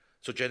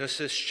So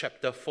Genesis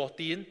chapter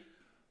 14,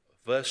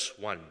 verse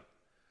 1.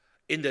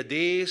 In the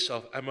days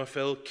of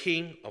Amraphel,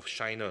 king of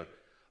Shinar,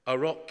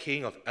 Arok,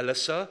 king of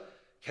Elasar,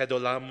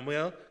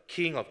 Chedorlaomer,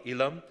 king of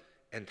Elam,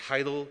 and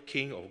Tidal,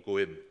 king of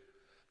Goim.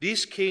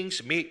 These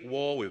kings made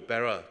war with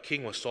Bera,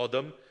 king of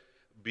Sodom,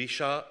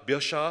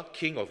 Birsha,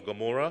 king of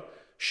Gomorrah,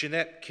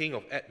 Shinab, king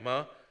of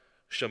Admah,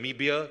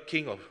 Shemeber,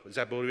 king of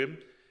Zeboim,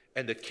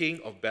 and the king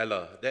of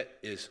Bela, that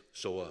is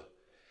Zoar.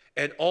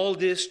 And all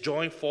this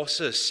joined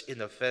forces in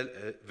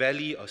the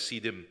valley of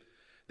Siddim,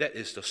 that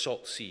is the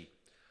Salt Sea.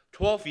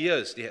 12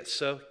 years they had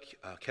served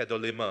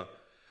Chedorlaomer,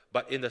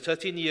 but in the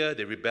 13th year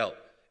they rebelled.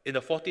 In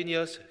the 14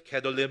 years,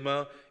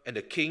 Chedorlaomer and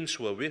the kings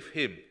who were with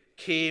him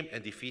came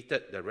and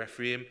defeated the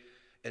Rephaim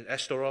and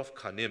Ashtaroth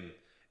Karnim,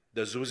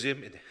 the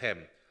Zuzim in Ham,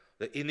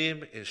 the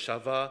Enim in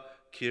Shavah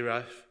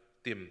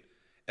Kiriathim,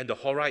 and the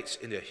Horites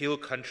in the hill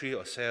country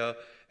of Seir,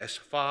 as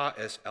far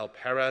as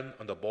El-Paran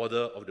on the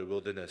border of the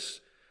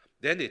wilderness.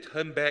 Then they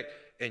turned back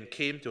and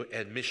came to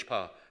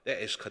En-Mishpah,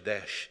 that is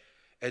Kadesh,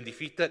 and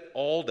defeated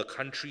all the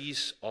country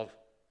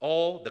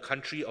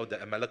of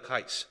the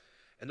Amalekites,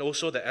 and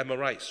also the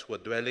Amorites who were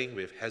dwelling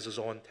with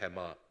Hazazon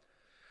Tamar.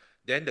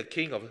 Then the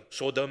king of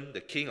Sodom, the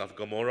king of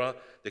Gomorrah,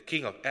 the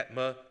king of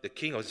Admah, the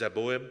king of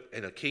Zeboim,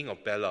 and the king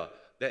of Bela,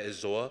 that is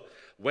Zoar,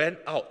 went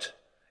out,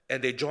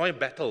 and they joined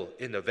battle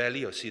in the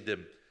valley of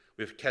Siddim,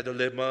 with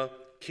Chedorlaomer,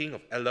 king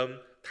of Elam,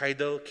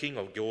 Tidal, king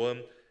of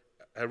Goim,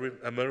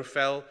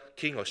 Amraphel,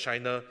 king of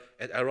Shinar,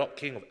 and Arok,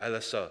 king of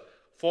Elasar,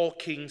 4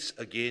 kings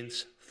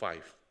against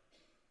 5.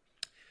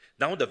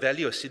 Now the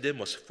valley of Siddim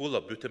was full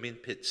of bitumen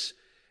pits,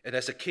 and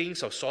as the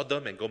kings of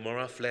Sodom and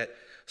Gomorrah fled,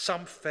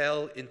 some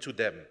fell into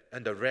them,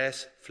 and the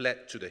rest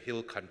fled to the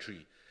hill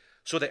country.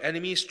 So the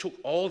enemies took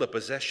all the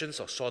possessions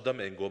of Sodom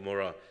and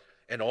Gomorrah,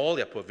 and all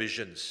their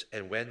provisions,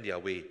 and went their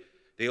way.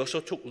 They also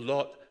took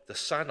Lot, the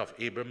son of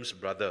Abram's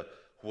brother,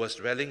 who was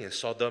dwelling in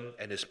Sodom,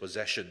 and his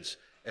possessions,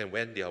 and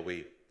went their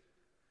way.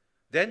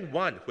 Then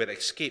one who had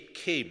escaped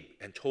came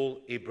and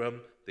told Abram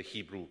the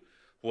Hebrew,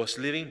 who was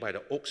living by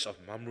the oaks of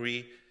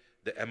Mamre,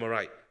 the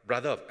Amorite,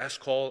 brother of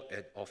Eshcol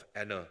and of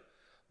Aner.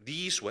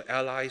 These were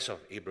allies of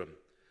Abram.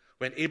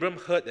 When Abram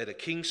heard that the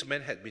king's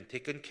men had been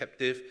taken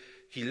captive,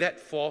 he led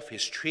forth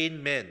his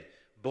trained men,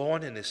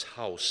 born in his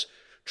house,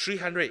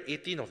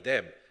 318 of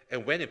them,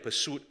 and went in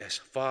pursuit as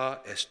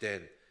far as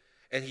Dan.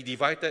 And he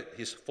divided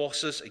his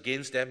forces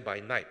against them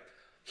by night,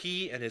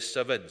 he and his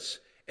servants,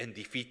 and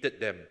defeated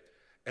them,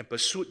 and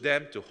pursued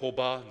them to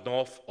Hobah,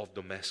 north of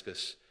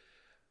Damascus.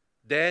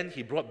 Then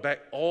he brought back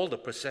all the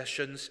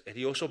possessions, and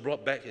he also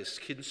brought back his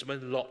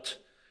kinsman Lot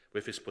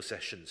with his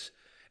possessions,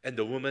 and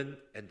the woman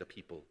and the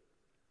people.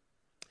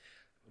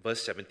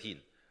 Verse 17.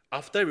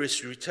 After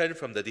his return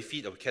from the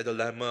defeat of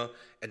Chedorlaomer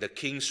and the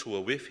kings who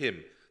were with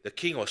him, the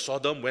king of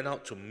Sodom went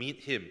out to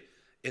meet him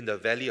in the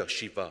valley of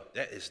Shiva,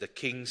 that is the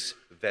king's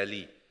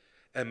valley.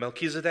 And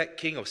Melchizedek,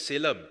 king of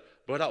Salem,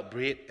 brought out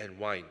bread and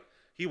wine.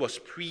 He was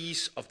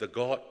priest of the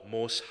God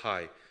Most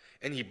High,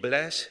 and he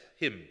blessed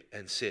him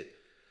and said,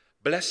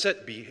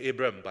 Blessed be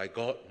Abram by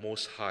God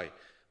Most High,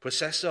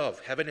 possessor of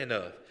heaven and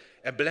earth,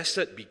 and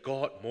blessed be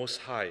God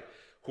Most High,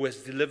 who has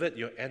delivered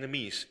your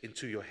enemies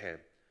into your hand.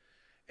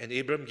 And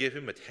Abram gave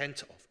him a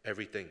tenth of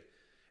everything.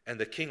 And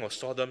the king of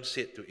Sodom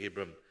said to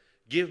Abram,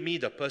 Give me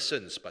the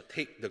persons, but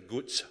take the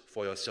goods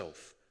for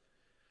yourself.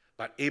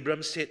 But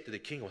Abram said to the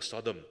king of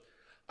Sodom,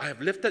 I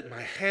have lifted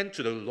my hand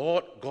to the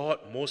Lord God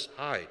Most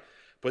High,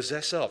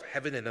 possessor of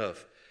heaven and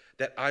earth,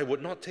 that I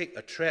would not take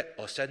a thread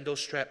or sandal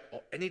strap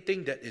or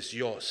anything that is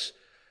yours,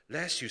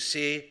 lest you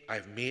say, I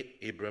have made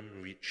Abram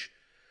rich.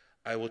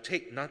 I will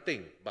take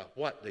nothing but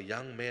what the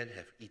young men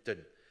have eaten,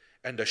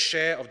 and the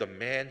share of the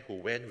man who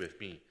went with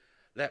me.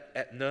 Let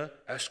Adner,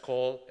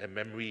 Eshcol, and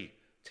Mamre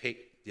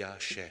take their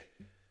share.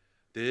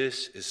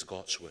 This is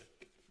God's word.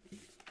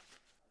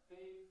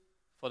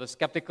 For the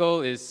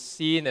skeptical is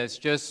seen as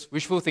just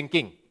wishful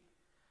thinking,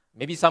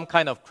 maybe some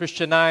kind of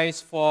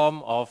Christianized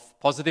form of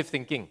positive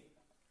thinking,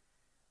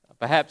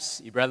 perhaps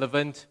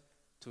irrelevant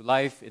to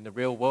life in the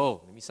real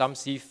world. Maybe some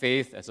see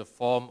faith as a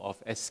form of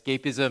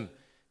escapism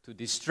to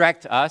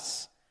distract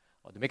us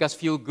or to make us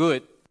feel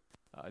good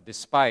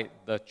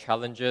despite the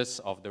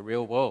challenges of the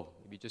real world,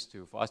 maybe just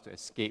for us to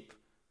escape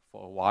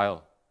for a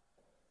while.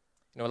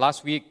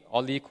 Last week,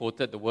 Ollie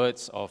quoted the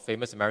words of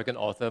famous American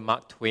author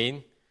Mark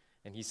Twain,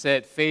 and he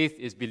said, faith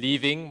is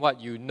believing what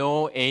you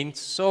know ain't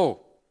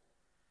so.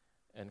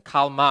 And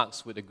Karl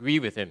Marx would agree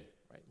with him.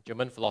 Right?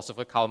 German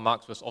philosopher Karl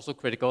Marx was also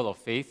critical of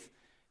faith,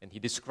 and he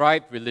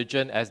described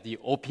religion as the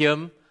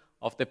opium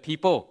of the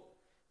people,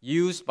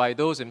 used by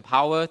those in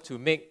power to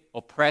make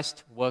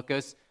oppressed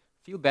workers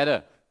feel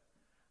better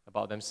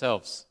about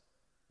themselves,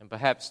 and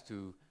perhaps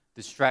to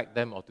distract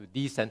them or to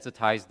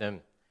desensitize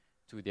them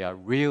to their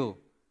real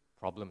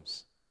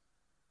problems.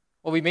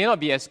 Well, we may not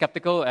be as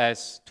skeptical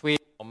as Twain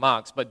or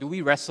Marx, but do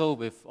we wrestle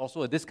with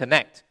also a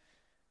disconnect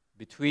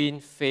between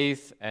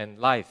faith and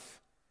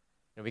life?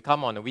 When we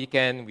come on a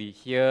weekend, we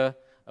hear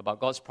about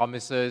God's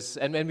promises,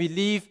 and when we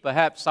leave,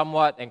 perhaps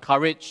somewhat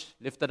encouraged,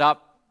 lifted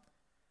up,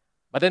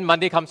 but then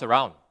Monday comes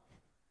around,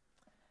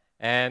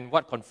 And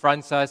what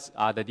confronts us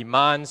are the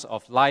demands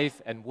of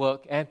life and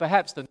work, and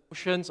perhaps the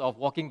notions of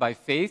walking by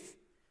faith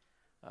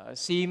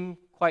seem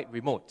quite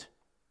remote.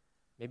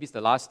 Maybe it's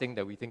the last thing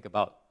that we think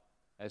about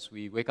as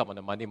we wake up on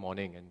a Monday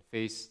morning and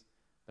face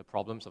the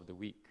problems of the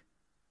week.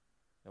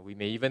 And we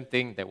may even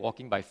think that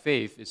walking by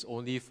faith is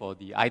only for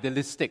the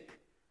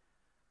idealistic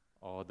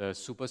or the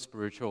super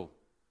spiritual,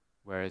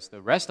 whereas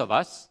the rest of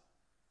us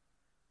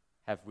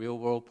have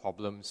real-world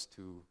problems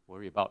to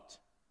worry about.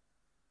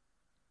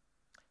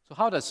 So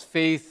how does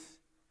faith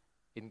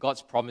in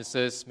God's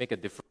promises make a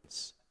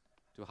difference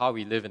to how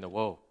we live in the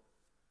world?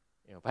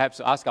 Perhaps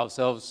to ask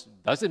ourselves,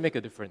 does it make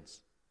a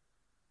difference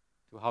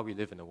to how we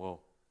live in the world?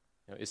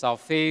 Is our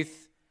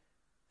faith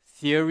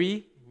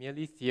theory,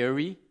 merely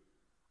theory,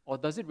 or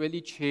does it really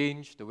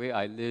change the way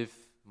I live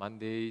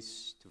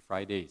Mondays to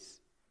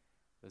Fridays?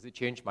 Does it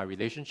change my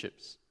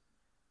relationships?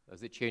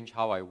 Does it change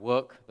how I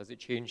work? Does it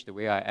change the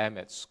way I am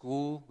at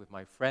school with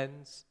my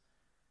friends?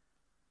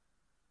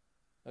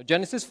 Now,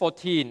 Genesis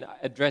 14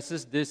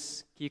 addresses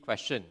this key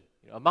question.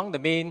 Among the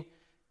main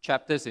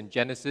chapters in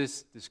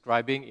Genesis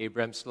describing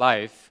Abraham's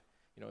life,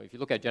 if you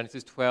look at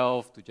Genesis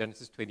 12 to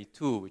Genesis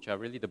 22, which are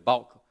really the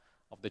bulk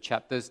of the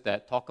chapters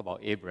that talk about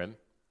Abraham,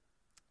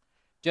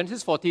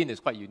 Genesis 14 is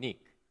quite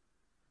unique.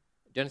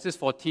 Genesis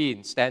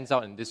 14 stands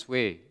out in this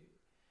way.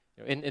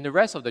 In the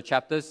rest of the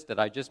chapters that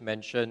I just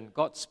mentioned,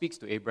 God speaks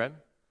to Abraham,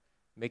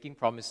 making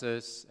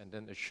promises and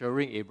then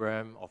assuring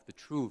Abraham of the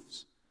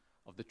truth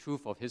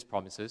of his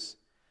promises.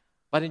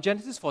 But in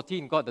Genesis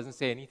 14, God doesn't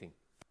say anything.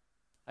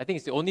 I think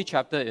it's the only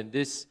chapter in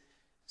this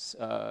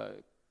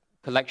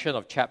collection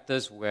of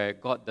chapters where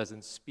God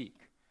doesn't speak.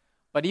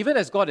 But even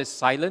as God is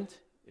silent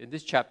in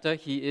this chapter,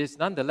 He is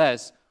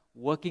nonetheless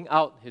working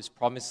out His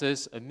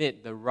promises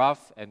amid the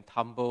rough and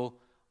tumble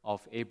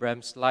of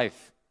Abraham's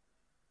life.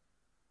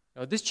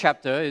 Now, this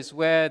chapter is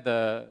where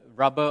the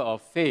rubber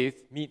of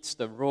faith meets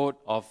the road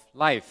of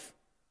life.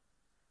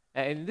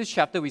 And in this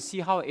chapter, we see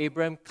how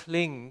Abraham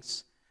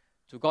clings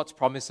to God's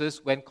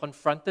promises when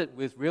confronted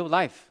with real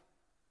life,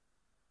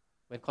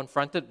 when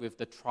confronted with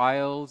the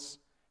trials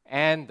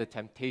and the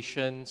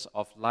temptations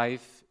of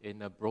life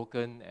in a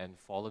broken and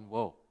fallen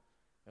world.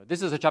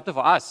 This is a chapter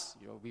for us,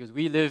 because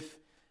we live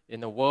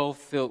in a world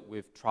filled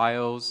with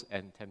trials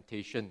and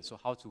temptations. So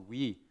how do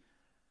we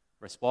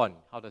respond?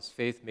 How does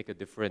faith make a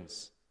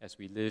difference as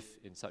we live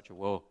in such a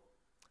world?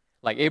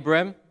 Like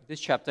Abraham,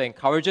 this chapter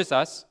encourages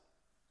us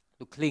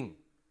to cling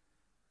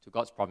to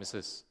God's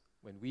promises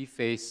when we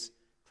face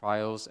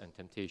trials and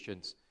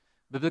temptations.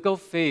 Biblical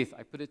faith,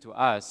 I put it to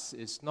us,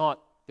 is not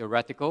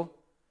theoretical,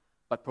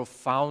 but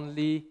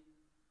profoundly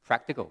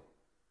practical.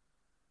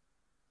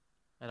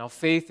 And our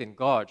faith in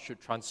God should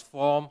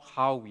transform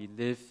how we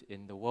live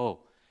in the world.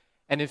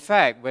 And in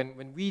fact,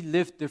 when we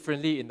live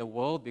differently in the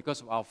world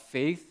because of our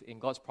faith in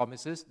God's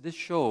promises, this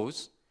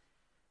shows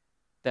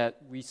that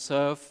we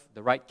serve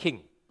the right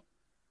king.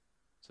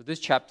 So this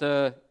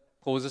chapter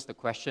poses the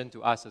question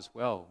to us as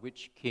well: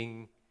 which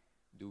king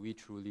do we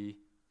truly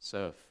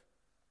serve?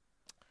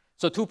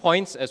 So 2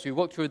 points as we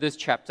work through this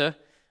chapter.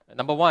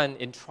 Number 1,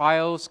 in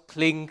trials,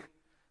 cling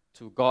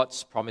to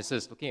God's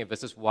promises. Looking at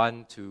verses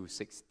 1 to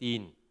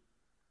 16.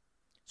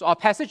 So our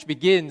passage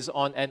begins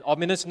on an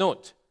ominous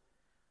note.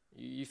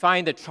 You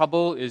find that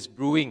trouble is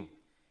brewing.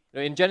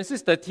 In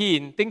Genesis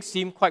 13, things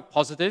seem quite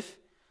positive.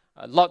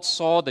 Lot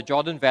saw the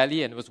Jordan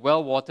Valley and it was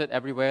well watered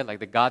everywhere, like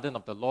the garden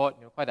of the Lord,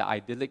 quite an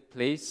idyllic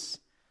place.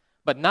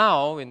 But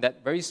now, in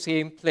that very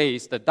same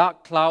place, the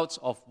dark clouds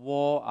of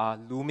war are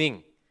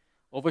looming,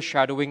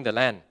 overshadowing the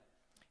land.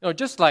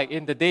 Just like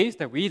in the days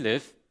that we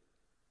live,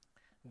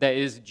 there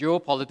is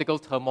geopolitical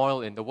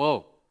turmoil in the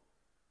world.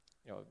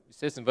 It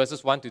says in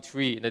verses 1 to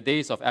 3, in the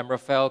days of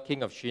Amraphel,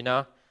 king of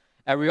Shinar,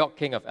 Arioch,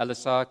 king of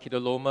Elasar,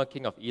 Chedorlaomer,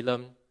 king of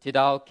Elam,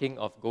 Tidal, king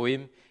of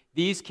Goim,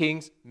 these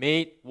kings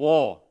made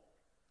war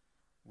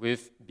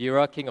with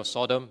Bera, king of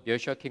Sodom,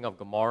 Birsha, king of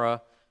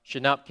Gomorrah,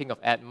 Shinab, king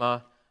of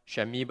Admah,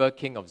 Shemeber,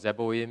 king of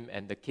Zeboim,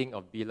 and the king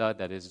of Bela,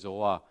 that is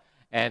Zoar.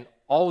 And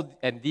all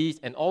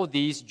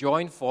these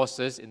joined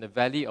forces in the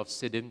valley of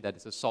Siddim, that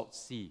is the Salt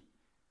Sea.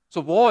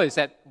 So war is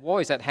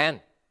at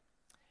hand.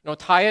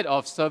 Tired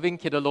of serving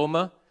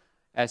Chedorlaomer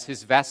as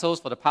his vassals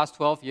for the past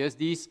 12 years,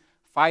 these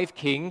 5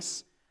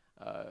 kings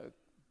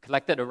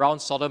collected around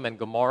Sodom and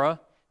Gomorrah,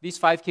 these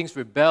 5 kings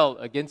rebelled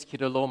against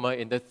Chedorlaomer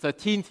in the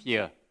 13th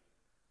year.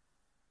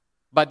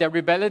 But their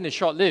rebellion is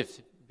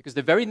short-lived, because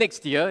the very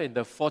next year, in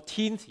the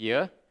 14th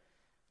year,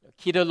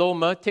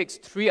 Chedorlaomer takes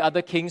 3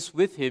 other kings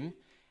with him,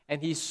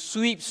 and he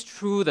sweeps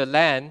through the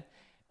land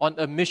on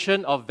a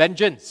mission of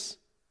vengeance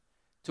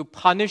to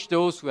punish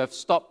those who have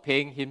stopped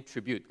paying him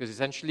tribute. Because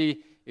essentially,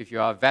 if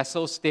you are a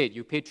vassal state,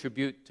 you pay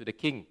tribute to the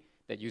king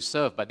that you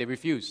serve, but they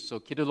refuse. So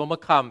Chedorlaomer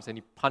comes and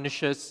he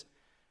punishes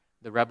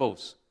the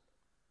rebels.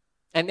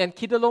 And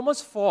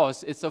Chedorlaomer's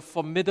force is a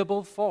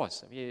formidable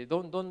force. I mean,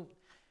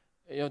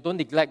 don't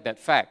neglect that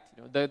fact.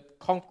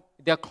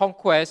 Their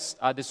conquests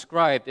are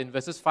described in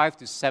verses 5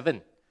 to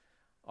 7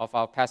 of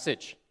our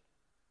passage.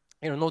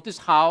 Notice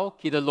how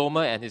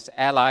Chedorlaomer and his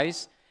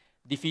allies,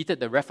 defeated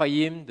the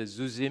Rephaim, the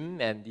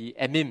Zuzim, and the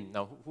Emim.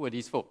 Now, who are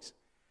these folks?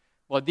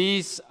 Well,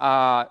 these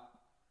are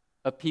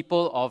a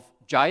people of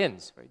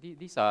giants. Right?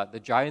 These are the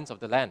giants of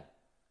the land.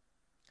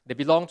 They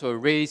belong to a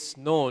race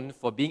known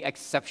for being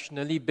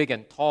exceptionally big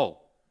and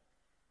tall.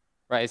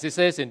 Right? As it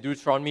says in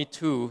Deuteronomy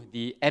 2,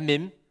 the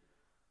Emim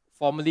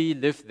formerly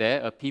lived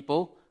there, a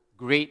people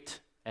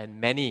great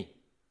and many,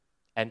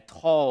 and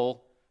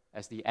tall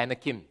as the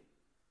Anakim.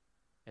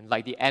 And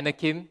like the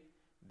Anakim,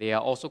 they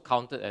are also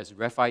counted as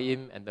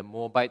Rephaim, and the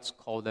Moabites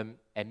call them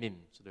Emim.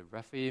 So the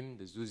Rephaim,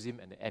 the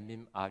Zuzim, and the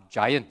Emim are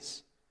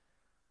giants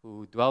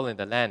who dwell in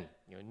the land,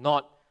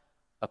 not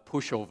a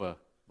pushover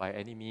by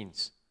any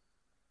means.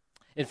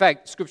 In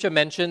fact, Scripture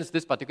mentions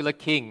this particular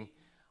king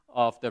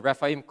of the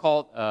Rephaim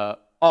called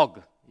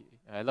Og.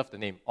 I love the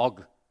name,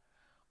 Og.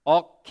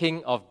 Og,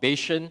 king of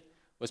Bashan,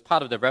 was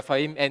part of the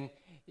Rephaim, and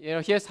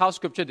here's how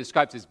Scripture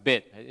describes his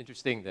bed.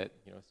 Interesting that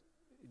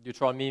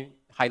Deuteronomy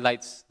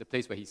highlights the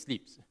place where he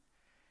sleeps.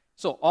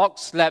 So Og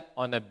slept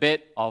on a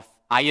bed of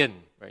iron,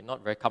 right?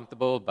 Not very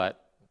comfortable,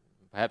 but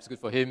perhaps good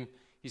for him.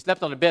 He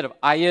slept on a bed of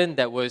iron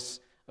that was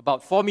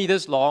about 4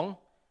 meters long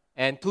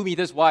and 2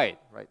 meters wide,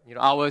 right?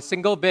 Our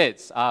single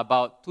beds are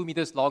about 2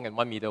 meters long and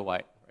 1 meter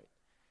wide, right?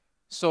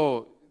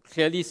 So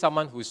clearly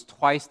someone who's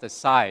twice the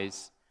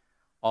size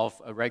of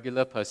a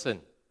regular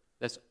person.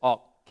 That's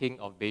Og, king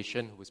of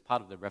Bashan, who was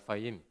part of the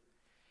Rephaim.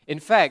 In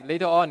fact,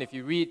 later on, if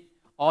you read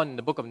on in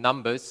the book of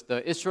Numbers,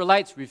 the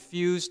Israelites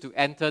refused to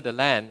enter the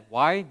land.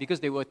 Why?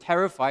 Because they were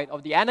terrified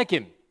of the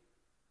Anakim,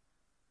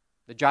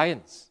 the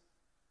giants.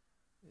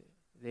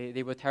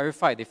 They were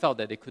terrified. They felt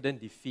that they couldn't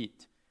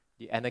defeat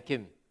the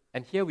Anakim.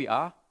 And here we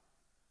are.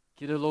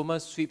 Chedorlaomer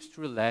sweeps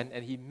through the land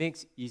and he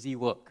makes easy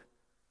work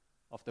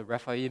of the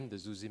Rephaim, the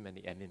Zuzim, and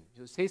the Emim.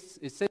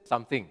 It says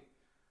something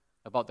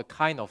about the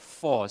kind of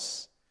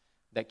force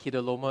that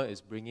Chedorlaomer is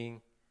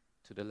bringing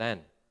to the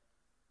land.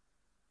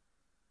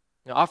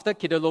 Now, after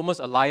Chedorlaomer's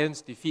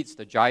alliance defeats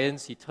the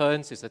giants, he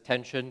turns his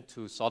attention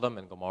to Sodom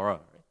and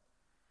Gomorrah. Right?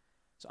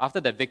 So after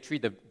that victory,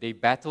 they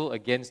battle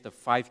against the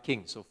 5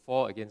 kings, so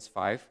 4 against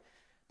 5.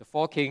 The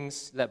 4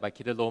 kings, led by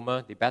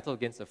Chedorlaomer, they battle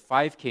against the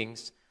 5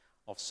 kings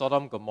of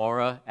Sodom,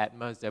 Gomorrah,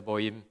 Admah,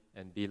 Zeboim,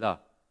 and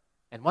Bela.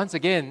 And once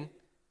again,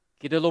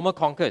 Chedorlaomer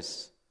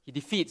conquers. He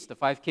defeats the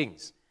 5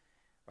 kings.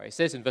 Right? It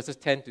says in verses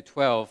 10 to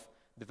 12,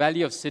 the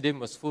valley of Siddim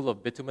was full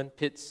of bitumen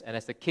pits, and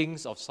as the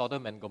kings of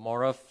Sodom and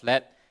Gomorrah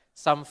fled,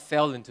 some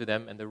fell into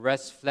them, and the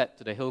rest fled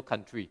to the hill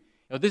country.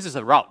 This is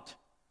a rout.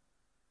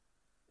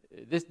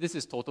 This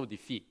is total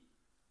defeat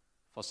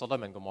for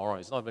Sodom and Gomorrah.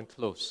 It's not even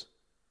close.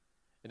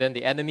 And then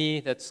the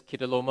enemy, that's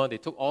Chedorlaomer, they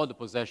took all the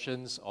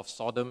possessions of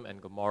Sodom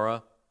and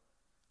Gomorrah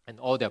and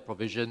all their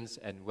provisions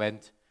and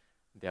went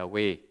their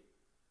way.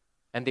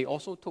 And they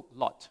also took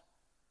Lot,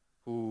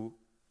 who,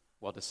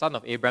 the son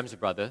of Abraham's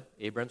brother,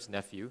 Abraham's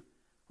nephew,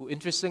 who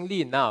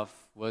interestingly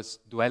enough was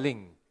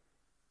dwelling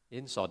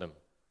in Sodom.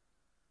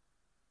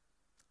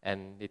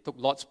 And they took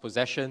Lot's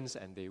possessions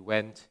and they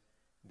went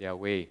their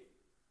way.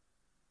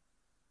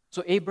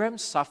 So Abraham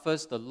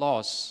suffers the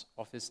loss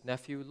of his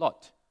nephew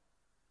Lot,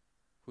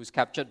 who's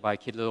captured by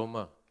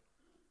Chedorlaomer.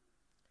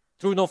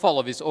 Through no fault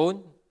of his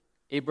own,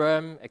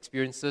 Abraham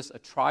experiences a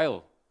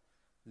trial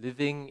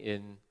living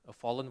in a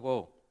fallen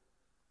world.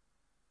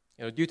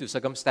 Due to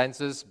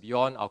circumstances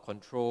beyond our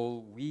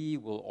control, we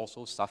will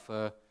also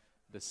suffer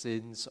the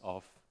sins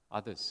of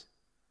others.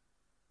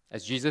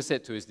 As Jesus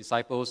said to his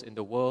disciples, in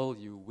the world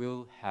you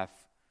will have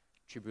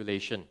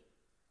tribulation.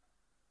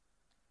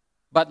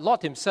 But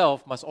Lot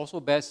himself must also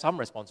bear some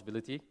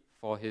responsibility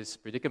for his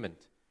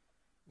predicament.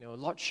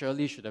 Lot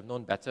surely should have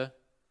known better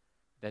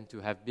than to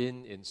have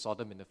been in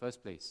Sodom in the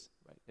first place.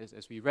 Right?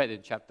 As we read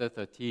in chapter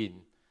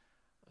 13,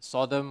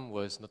 Sodom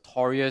was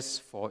notorious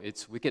for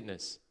its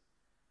wickedness.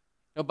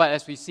 But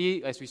as we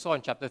saw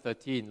in chapter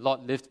 13,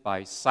 Lot lived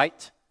by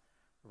sight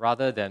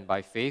rather than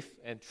by faith,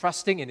 and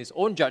trusting in his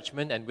own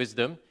judgment and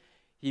wisdom,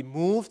 he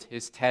moved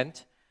his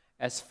tent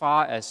as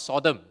far as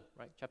Sodom,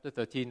 right? Chapter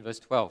 13, verse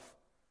 12.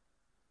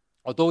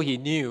 Although he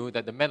knew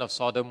that the men of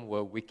Sodom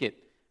were wicked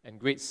and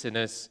great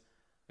sinners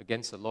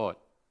against the Lord.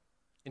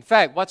 In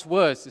fact, what's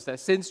worse is that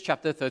since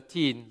chapter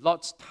 13,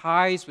 Lot's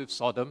ties with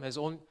Sodom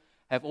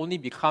have only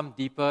become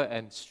deeper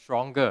and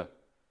stronger.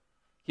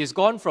 He has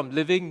gone from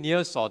living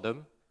near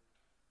Sodom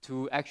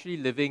to actually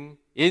living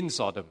in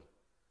Sodom.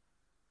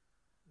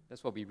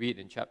 That's what we read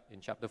in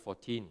chapter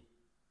 14.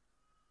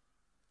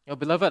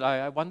 Beloved,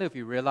 I wonder if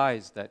you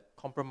realize that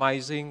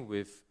compromising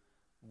with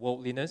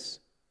worldliness,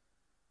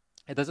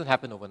 it doesn't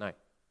happen overnight.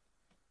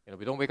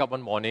 We don't wake up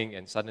one morning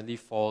and suddenly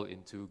fall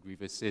into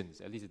grievous sins.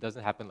 At least it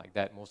doesn't happen like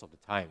that most of the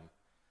time.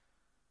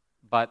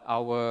 But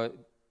our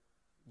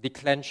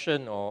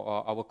declension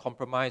or our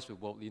compromise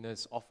with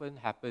worldliness often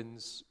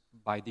happens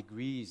by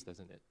degrees,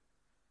 doesn't it?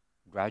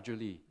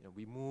 Gradually,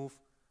 we move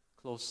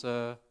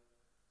closer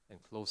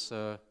and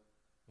closer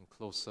and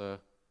closer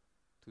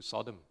to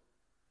Sodom.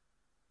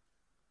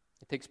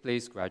 It takes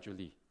place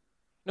gradually.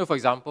 For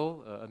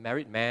example, a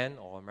married man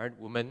or a married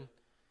woman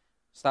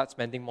starts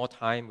spending more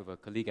time with a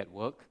colleague at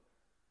work,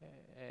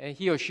 And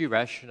he or she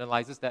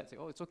rationalizes that, say,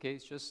 oh, it's okay,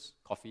 it's just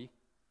coffee.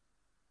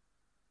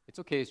 It's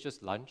okay, it's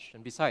just lunch.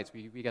 And besides,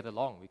 we get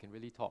along, we can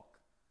really talk.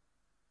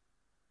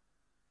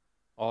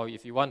 Or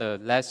if you want a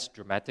less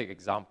dramatic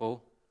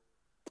example,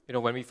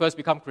 when we first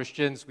become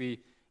Christians,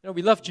 we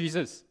love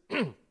Jesus.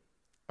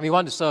 We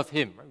want to serve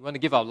Him. Right? We want to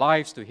give our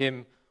lives to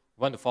Him.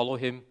 We want to follow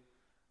Him.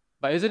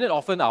 But isn't it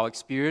often our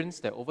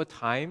experience that over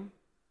time,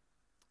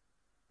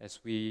 as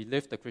we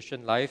live the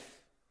Christian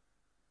life,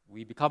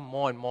 we become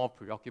more and more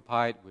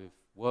preoccupied with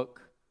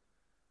work,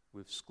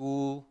 with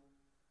school,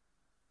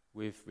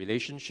 with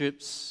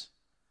relationships,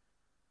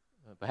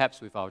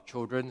 perhaps with our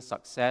children's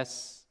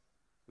success,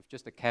 with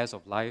just the cares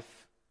of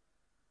life?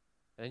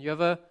 And you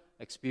ever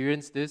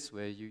experience this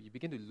where you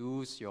begin to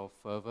lose your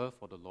fervor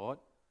for the Lord?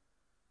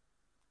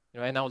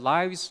 And our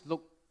lives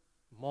look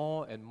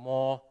more and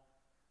more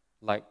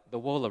like the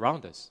world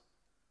around us.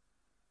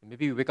 And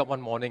maybe we wake up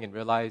one morning and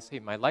realize, hey,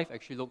 my life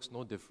actually looks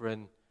no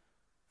different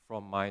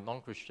from my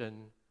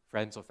non-Christian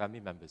friends or family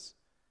members.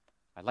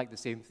 I like the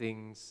same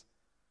things.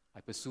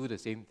 I pursue the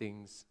same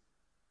things.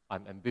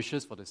 I'm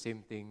ambitious for the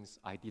same things.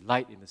 I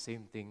delight in the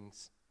same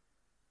things.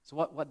 So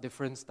what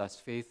difference does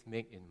faith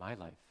make in my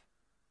life?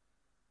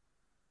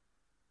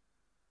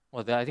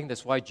 Well, I think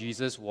that's why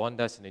Jesus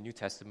warned us in the New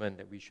Testament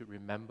that we should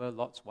remember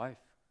Lot's wife.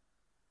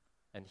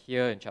 And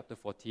here in chapter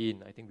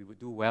 14, I think we would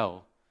do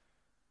well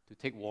to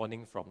take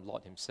warning from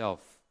Lot himself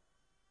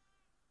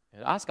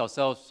and ask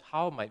ourselves,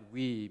 how might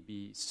we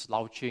be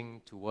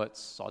slouching towards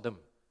Sodom?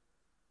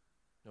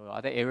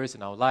 Are there areas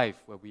in our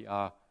life where we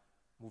are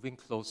moving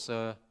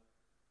closer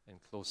and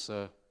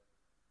closer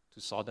to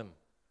Sodom?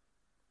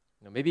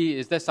 Maybe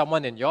is there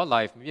someone in your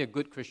life, maybe a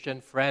good Christian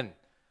friend,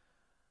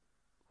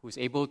 who's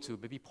able to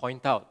maybe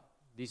point out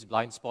these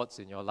blind spots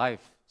in your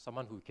life,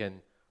 someone who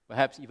can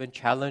perhaps even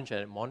challenge and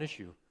admonish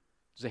you.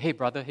 To say, hey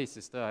brother, hey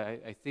sister,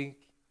 I think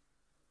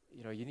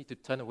you need to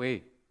turn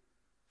away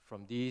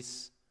from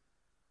these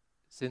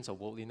sins of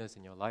worldliness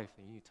in your life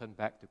and you need to turn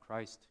back to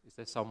Christ. Is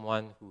there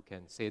someone who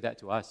can say that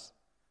to us?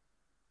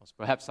 Or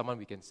perhaps someone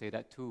we can say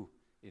that to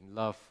in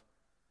love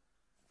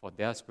for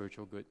their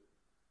spiritual good.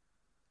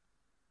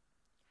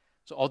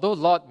 So although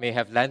Lot may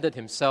have landed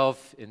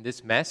himself in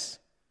this mess,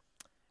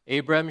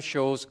 Abram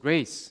shows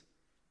grace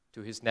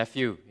to his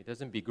nephew. He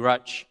doesn't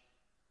begrudge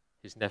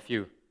his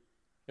nephew.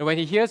 When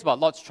he hears about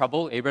Lot's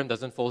trouble, Abram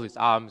doesn't fold his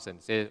arms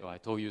and say, oh, I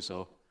told you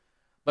so.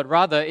 But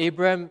rather,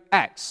 Abram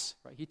acts.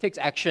 Right? He takes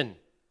action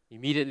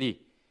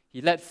immediately.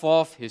 He led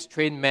forth his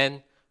trained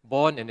men,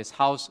 born in his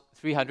house,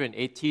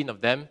 318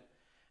 of them,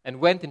 and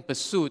went in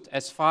pursuit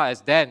as far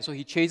as Dan. So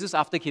he chases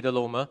after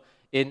Kedorlaomer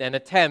in an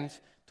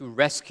attempt to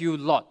rescue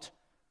Lot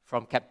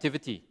from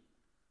captivity.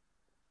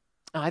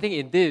 I think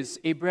in this,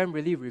 Abraham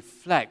really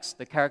reflects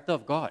the character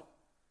of God.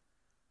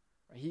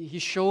 He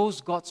shows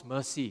God's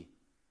mercy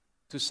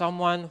to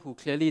someone who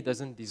clearly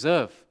doesn't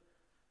deserve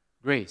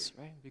grace,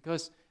 right?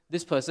 Because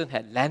this person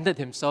had landed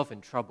himself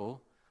in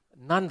trouble.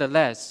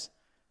 Nonetheless,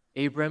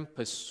 Abraham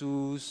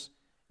pursues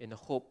in the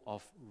hope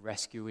of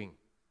rescuing.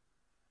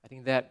 I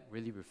think that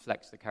really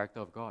reflects the character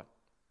of God.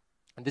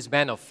 And this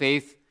man of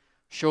faith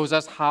shows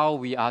us how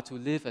we are to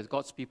live as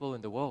God's people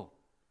in the world.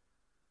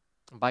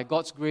 And by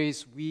God's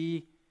grace,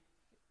 we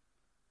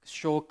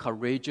show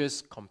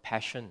courageous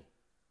compassion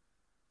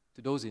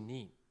to those in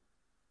need.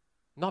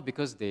 Not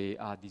because they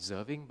are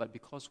deserving, but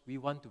because we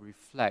want to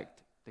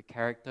reflect the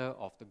character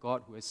of the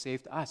God who has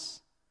saved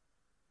us.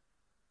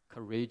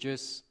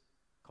 Courageous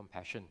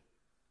compassion,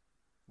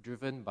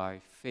 driven by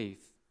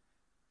faith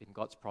in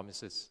God's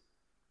promises.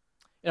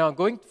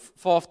 Going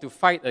forth to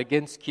fight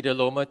against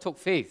Kedorlaomer took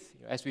faith.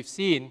 As we've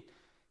seen,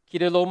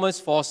 Kedorlaomer's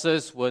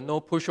forces were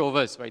no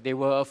pushovers, right? They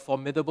were a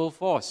formidable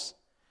force,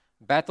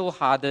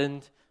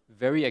 battle-hardened,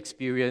 very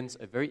experienced,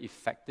 a very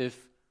effective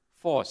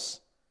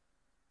force.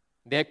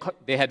 They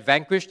had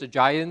vanquished the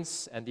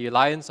giants and the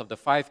alliance of the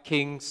 5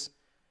 kings.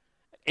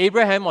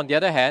 Abraham, on the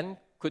other hand,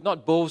 could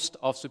not boast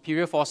of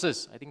superior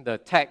forces. I think the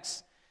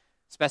text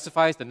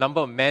specifies the number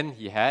of men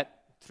he had,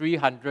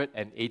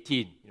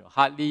 318.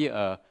 Hardly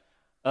a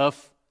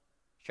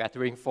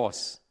earth-shattering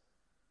force.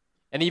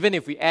 And even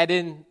if we add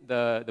in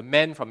the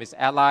men from his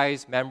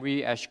allies,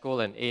 Mamre,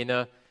 Eshcol, and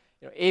Aner,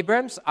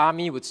 Abraham's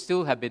army would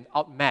still have been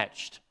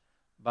outmatched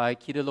by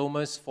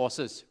Kedorlaomer's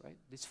forces, right?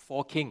 These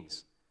 4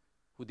 kings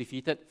who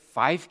defeated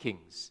 5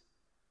 kings.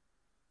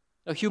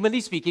 Now,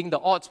 humanly speaking, the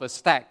odds were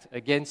stacked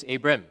against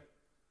Abraham.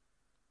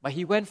 But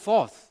he went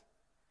forth,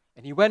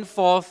 and he went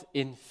forth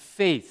in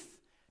faith,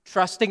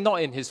 trusting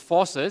not in his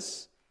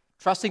forces,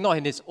 trusting not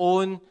in his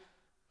own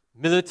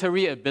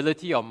military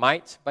ability or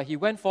might, but he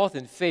went forth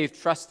in faith,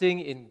 trusting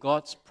in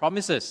God's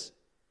promises.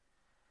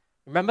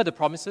 Remember the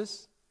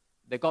promises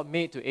that God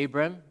made to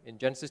Abraham in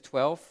Genesis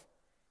 12?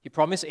 He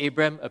promised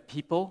Abraham a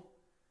people,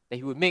 that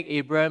he would make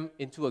Abraham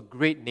into a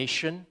great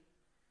nation.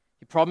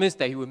 He promised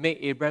that he would make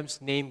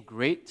Abraham's name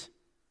great.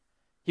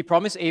 He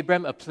promised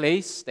Abraham a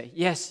place that,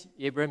 yes,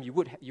 Abraham,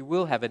 you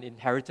will have an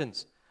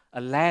inheritance,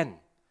 a land.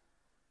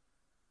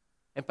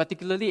 And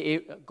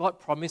particularly, God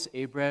promised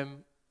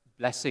Abraham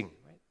blessing,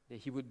 right? That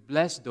he would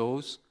bless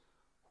those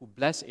who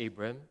bless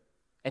Abraham,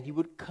 and he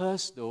would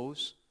curse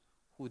those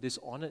who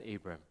dishonored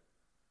Abram.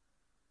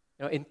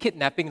 In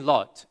kidnapping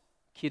Lot,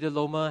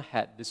 Chedorlaomer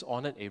had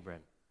dishonored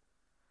Abram.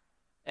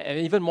 And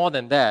even more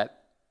than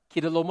that,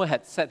 Chedorlaomer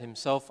had set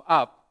himself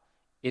up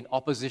in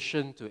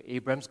opposition to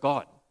Abram's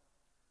God.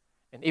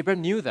 And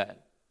Abram knew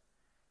that.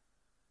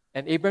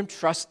 And Abram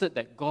trusted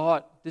that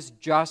God, this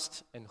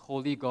just and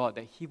holy God,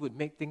 that he would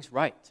make things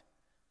right,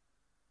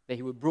 that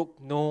he would brook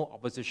no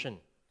opposition.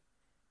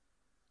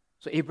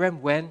 So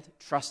Abram went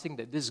trusting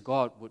that this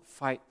God would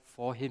fight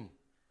for him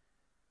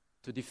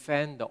to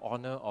defend the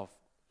honor of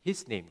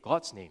his name,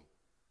 God's name.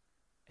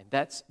 And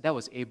that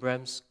was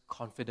Abram's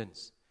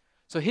confidence.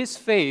 So his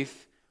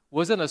faith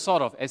wasn't a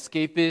sort of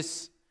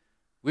escapist,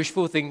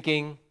 wishful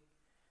thinking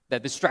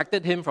that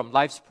distracted him from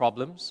life's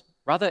problems.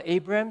 Rather,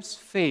 Abram's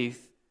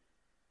faith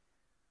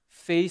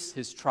faced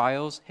his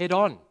trials head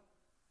on.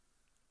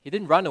 He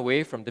didn't run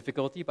away from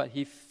difficulty, but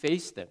he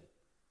faced them.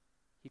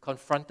 He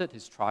confronted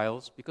his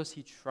trials because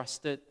he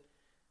trusted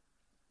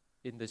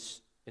in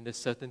the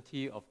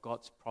certainty of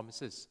God's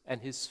promises.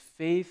 And his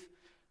faith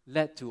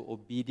led to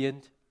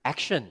obedient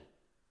action.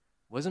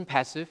 He wasn't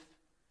passive.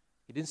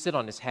 He didn't sit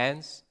on his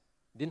hands.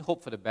 He didn't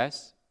hope for the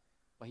best.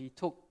 But he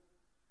took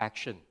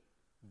action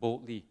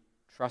boldly,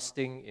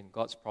 trusting in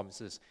God's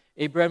promises.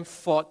 Abraham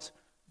fought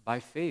by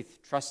faith,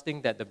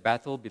 trusting that the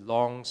battle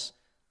belongs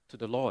to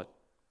the Lord.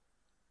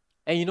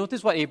 And you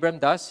notice what Abraham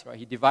does, right?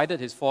 He divided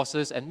his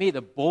forces and made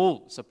a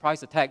bold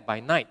surprise attack by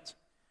night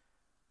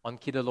on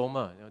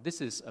Chedorlaomer.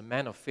 This is a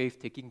man of faith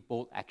taking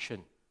bold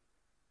action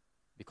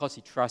because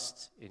he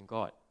trusts in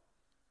God.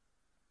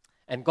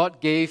 And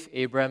God gave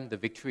Abraham the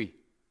victory.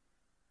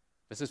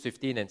 Verses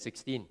 15 and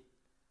 16.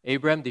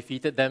 Abraham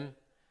defeated them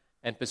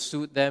and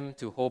pursued them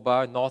to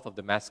Hobah, north of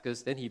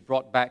Damascus. Then he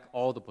brought back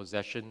all the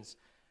possessions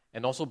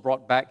and also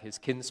brought back his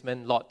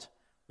kinsman Lot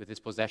with his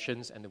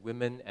possessions and the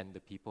women and the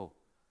people.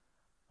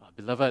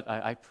 Beloved,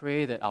 I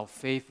pray that our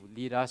faith would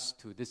lead us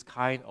to this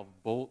kind of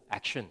bold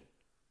action.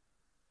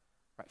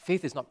 Right?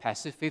 Faith is not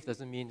passive. Faith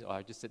doesn't mean,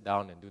 I just sit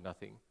down and do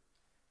nothing.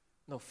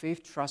 No,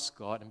 faith trusts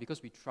God, and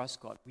because we trust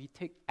God, we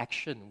take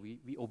action,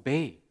 we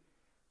obey.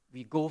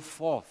 We go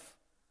forth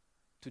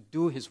to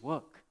do His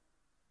work.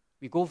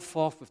 We go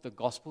forth with the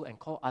gospel and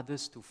call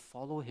others to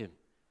follow Him.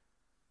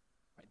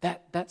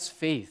 Right? That's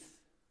faith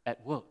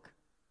at work.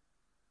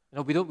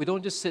 We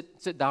don't just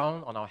sit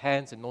down on our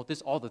hands and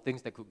notice all the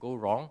things that could go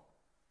wrong.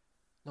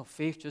 No,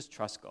 faith just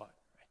trusts God.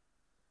 Right?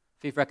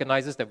 Faith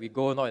recognizes that we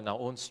go not in our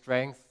own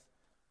strength,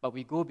 but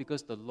we go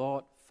because the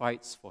Lord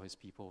fights for His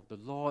people. The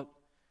Lord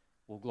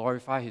will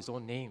glorify His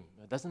own name.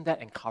 Doesn't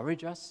that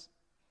encourage us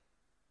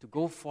to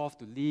go forth,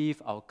 to leave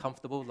our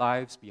comfortable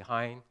lives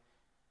behind,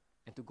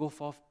 and to go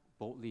forth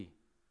boldly,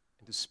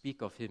 and to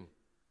speak of Him,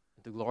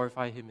 and to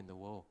glorify Him in the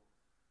world?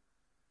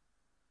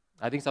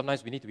 I think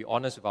sometimes we need to be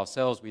honest with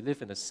ourselves. We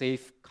live in a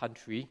safe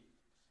country,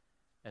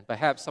 and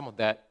perhaps some of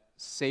that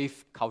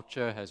safe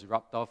culture has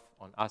rubbed off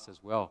on us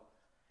as well.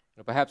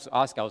 Perhaps to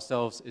ask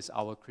ourselves, is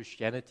our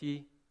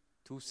Christianity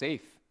too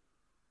safe?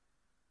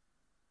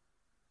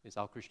 Is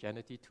our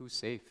Christianity too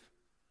safe?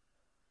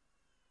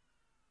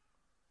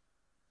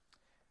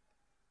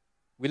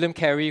 William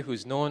Carey,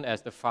 who's known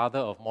as the father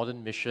of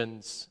modern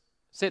missions,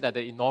 said at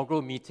the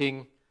inaugural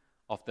meeting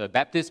of the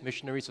Baptist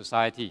Missionary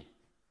Society,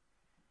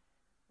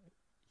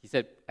 he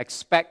said,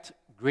 expect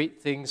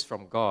great things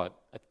from God,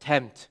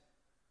 attempt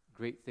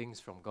great things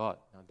from God.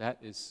 Now that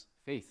is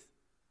faith,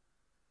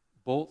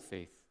 bold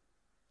faith.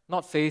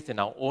 Not faith in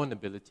our own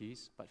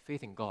abilities, but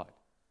faith in God.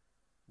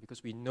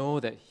 Because we know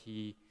that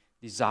He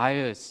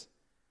desires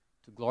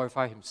to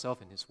glorify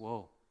Himself in His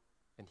world,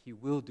 and He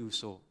will do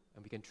so,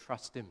 and we can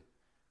trust Him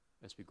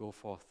as we go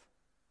forth.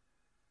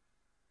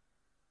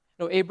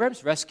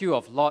 Abraham's rescue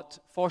of Lot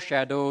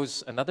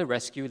foreshadows another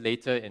rescue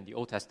later in the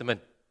Old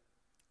Testament.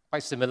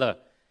 Quite similar.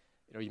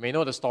 You may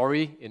know the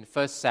story in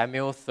 1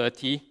 Samuel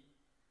 30.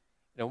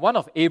 One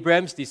of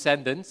Abraham's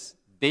descendants,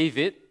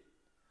 David,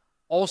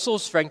 also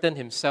strengthened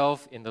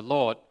himself in the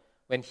Lord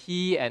when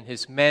he and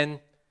his men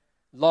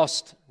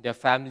lost their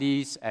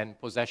families and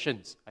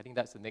possessions. I think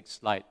that's the next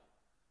slide.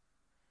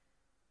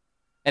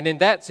 And in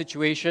that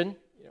situation,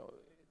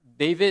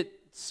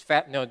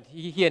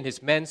 he and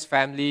his men's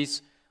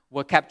families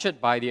were captured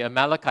by the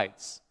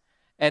Amalekites.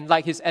 And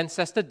like his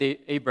ancestor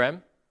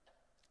Abraham,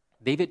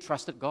 David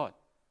trusted God.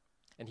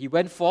 And he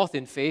went forth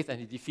in faith and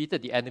he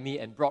defeated the enemy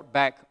and brought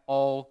back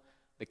all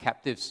the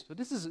captives. So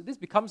this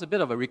becomes a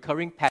bit of a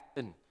recurring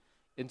pattern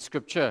in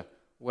Scripture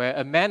where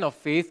a man of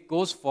faith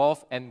goes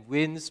forth and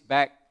wins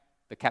back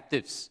the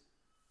captives.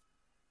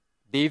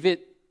 David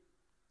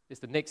is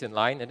the next in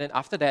line, and then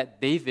after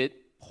that, David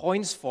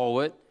points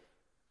forward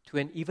to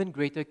an even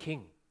greater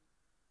king,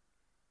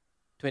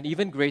 to an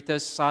even greater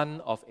son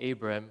of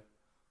Abraham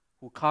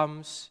who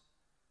comes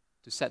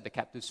to set the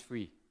captives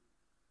free,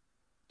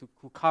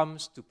 who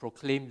comes to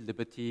proclaim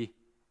liberty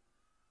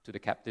to the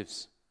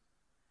captives.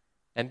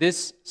 And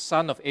this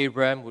son of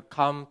Abraham would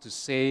come to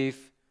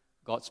save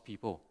God's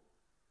people.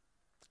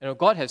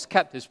 God has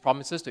kept His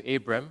promises to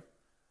Abraham.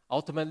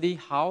 Ultimately,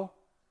 how?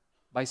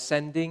 By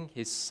sending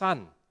His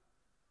son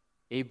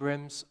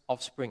Abraham's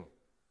offspring.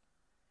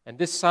 And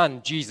this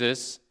son,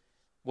 Jesus,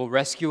 will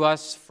rescue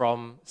us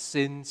from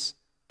sin's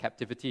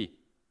captivity.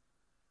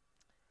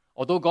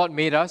 Although God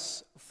made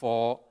us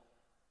for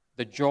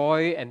the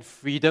joy and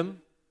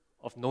freedom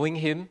of knowing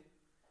Him,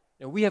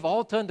 we have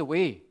all turned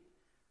away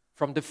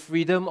from the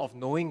freedom of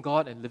knowing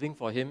God and living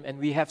for Him, and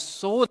we have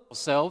sold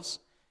ourselves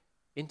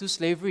into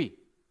slavery.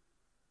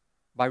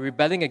 By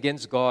rebelling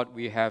against God,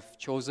 we have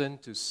chosen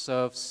to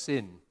serve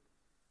sin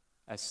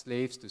as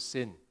slaves to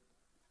sin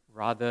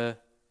rather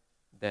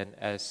than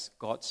as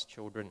God's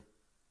children.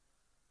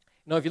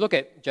 If you look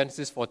at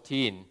Genesis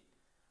 14,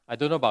 I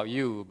don't know about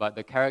you, but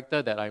the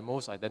character that I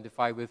most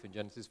identify with in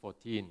Genesis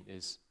 14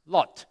 is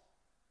Lot.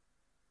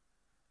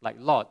 Like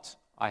Lot,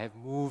 I have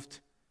moved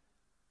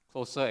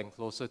closer and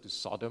closer to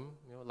Sodom.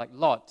 Like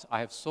Lot, I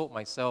have sold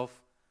myself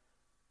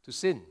to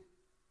sin,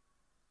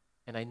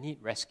 and I need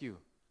rescue.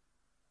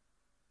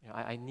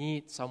 I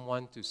need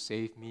someone to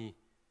save me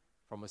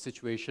from a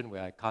situation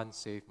where I can't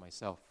save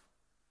myself.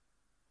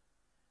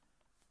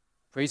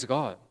 Praise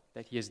God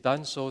that He has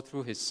done so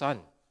through His Son.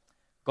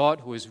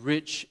 God, who is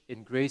rich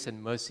in grace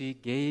and mercy,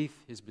 gave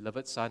His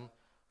beloved Son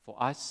for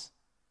us.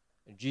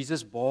 And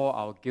Jesus bore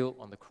our guilt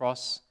on the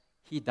cross.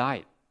 He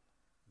died,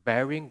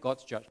 bearing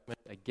God's judgment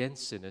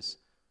against sinners,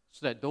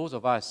 so that those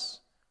of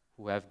us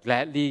who have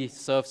gladly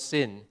served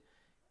sin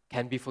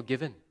can be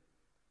forgiven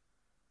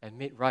and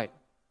made right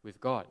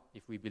with God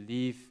if we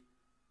believe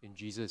in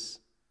Jesus.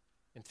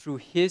 And through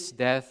His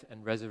death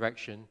and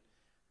resurrection,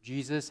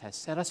 Jesus has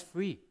set us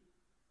free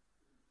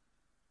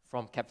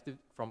from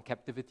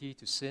captivity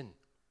to sin.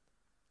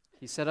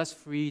 He set us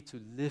free to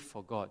live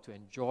for God, to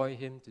enjoy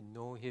Him, to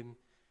know Him,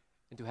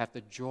 and to have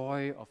the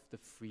joy of the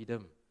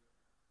freedom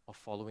of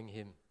following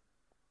Him.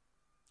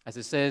 As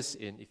it says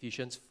in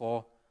Ephesians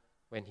 4,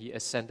 when He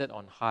ascended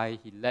on high,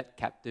 He led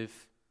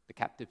captive the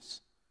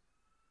captives.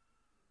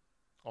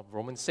 Of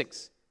Romans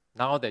 6,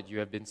 now that you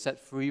have been set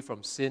free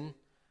from sin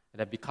and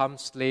have become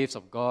slaves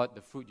of God,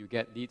 the fruit you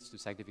get leads to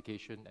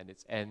sanctification and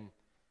its end,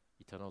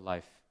 eternal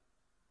life.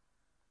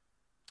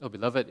 Oh,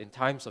 beloved, in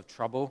times of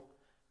trouble,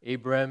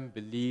 Abraham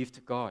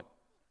believed God.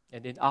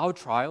 And in our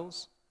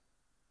trials,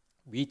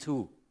 we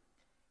too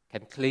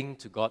can cling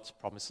to God's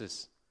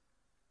promises,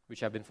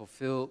 which have been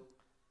fulfilled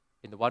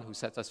in the one who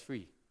sets us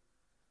free,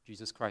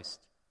 Jesus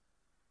Christ.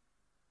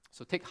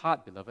 So take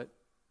heart, beloved.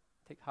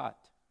 Take heart.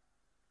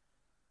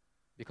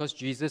 Because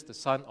Jesus, the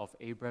son of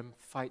Abraham,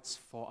 fights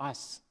for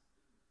us.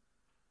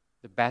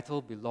 The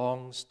battle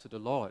belongs to the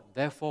Lord.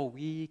 Therefore,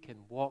 we can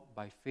walk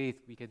by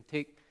faith. We can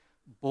take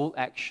bold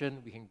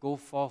action. We can go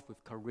forth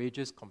with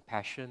courageous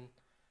compassion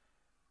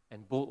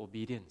and bold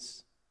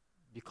obedience.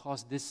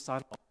 Because this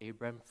son of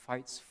Abraham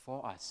fights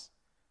for us.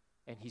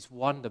 And He's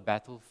won the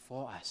battle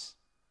for us.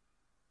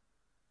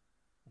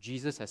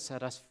 Jesus has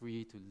set us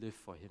free to live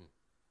for Him,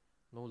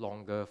 no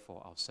longer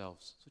for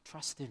ourselves. So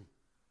trust Him.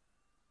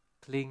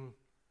 Cling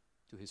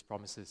to His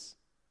promises.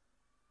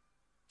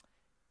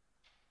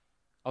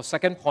 Our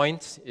second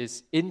point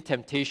is, in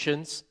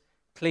temptations,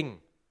 cling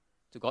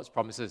to God's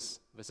promises.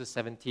 Verses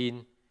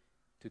 17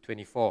 to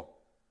 24.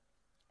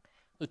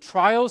 The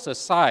trials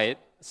aside,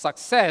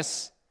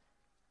 success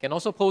can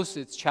also pose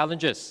its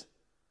challenges.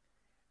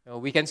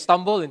 We can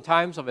stumble in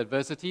times of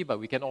adversity, but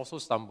we can also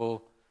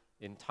stumble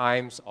in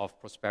times of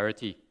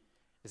prosperity.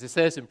 As it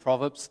says in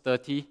Proverbs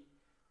 30,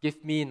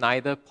 give me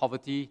neither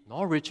poverty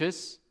nor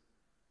riches.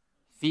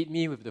 Feed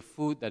me with the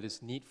food that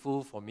is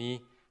needful for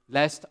me,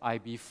 lest I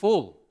be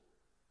full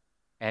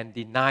and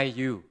deny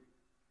you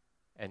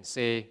and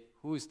say,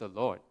 who is the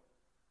Lord?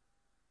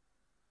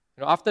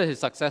 After his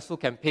successful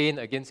campaign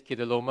against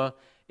Chedorlaomer,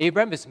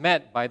 Abraham is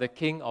met by the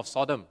king of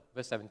Sodom,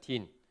 verse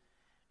 17.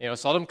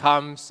 Sodom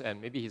comes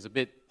and maybe he's a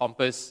bit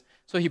pompous,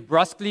 so he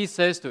brusquely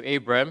says to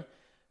Abraham,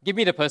 give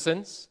me the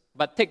persons,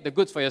 but take the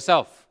goods for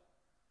yourself.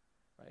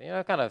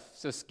 Kind of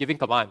just giving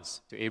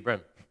commands to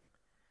Abraham.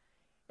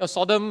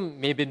 Sodom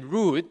may have been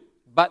rude,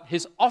 but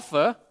his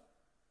offer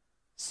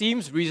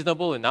seems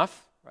reasonable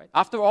enough. Right?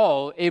 After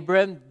all,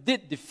 Abraham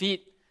did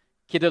defeat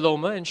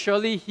Chedorlaomer, and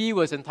surely he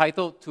was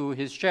entitled to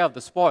his share of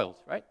the spoils,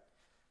 right?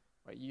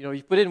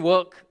 You put in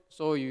work,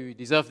 so you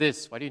deserve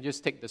this. Why don't you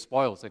just take the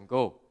spoils and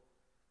go?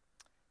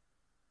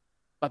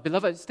 But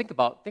beloved, think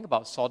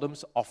about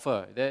Sodom's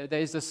offer. There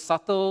is a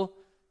subtle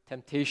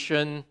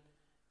temptation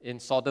in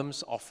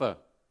Sodom's offer.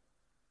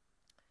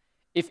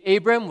 If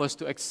Abraham was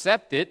to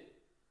accept it,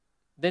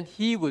 then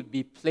he would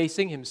be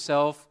placing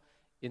himself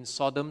in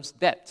Sodom's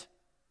debt.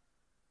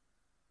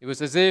 It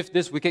was as if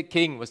this wicked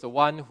king was the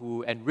one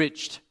who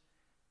enriched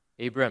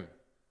Abraham.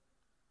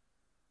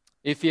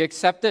 If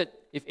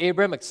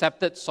Abraham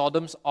accepted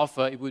Sodom's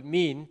offer, it would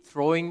mean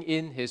throwing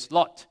in his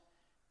lot,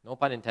 no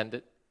pun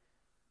intended,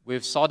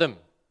 with Sodom.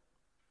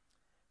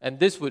 And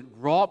this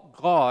would rob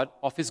God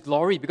of His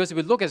glory, because it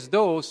would look as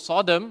though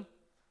Sodom,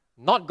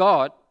 not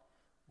God,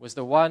 was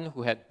the one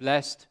who had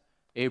blessed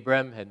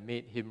Abraham and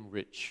made him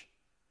rich.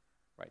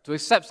 Right? To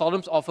accept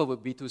Sodom's offer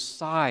would be to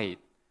side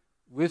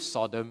with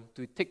Sodom,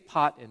 to take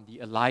part in the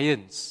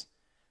alliance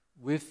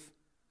with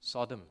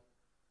Sodom.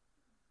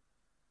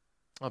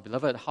 Oh,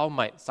 beloved, how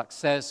might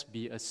success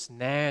be a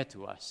snare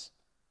to us?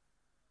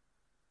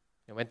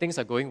 And when things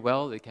are going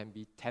well, it can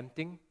be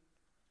tempting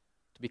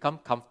to become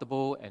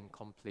comfortable and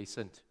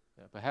complacent,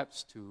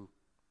 perhaps to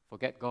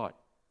forget God.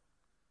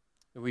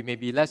 We may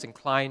be less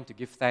inclined to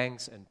give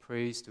thanks and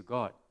praise to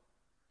God.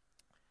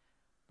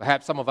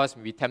 Perhaps some of us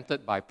may be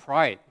tempted by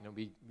pride.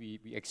 We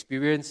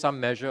experience some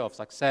measure of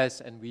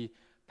success and we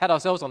pat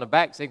ourselves on the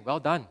back saying, well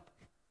done.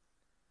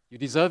 You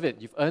deserve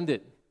it. You've earned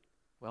it.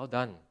 Well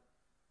done.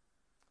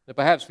 And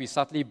perhaps we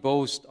subtly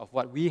boast of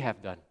what we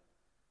have done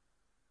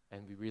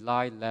and we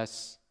rely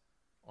less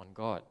on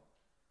God.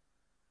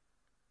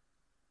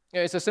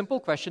 It's a simple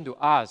question to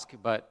ask,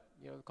 but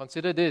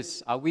consider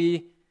this. Are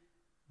we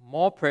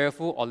more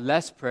prayerful or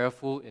less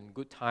prayerful in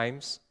good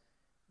times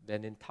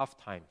than in tough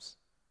times?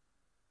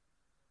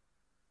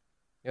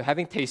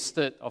 Having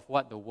tasted of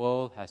what the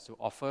world has to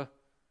offer,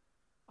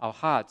 our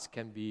hearts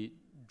can be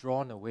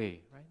drawn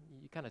away, right?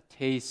 You kind of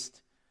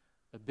taste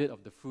a bit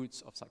of the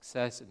fruits of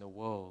success in the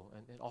world,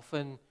 and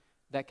often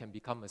that can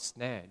become a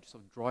snare,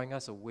 sort of drawing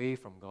us away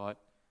from God,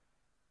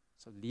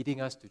 so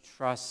leading us to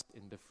trust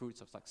in the fruits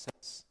of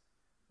success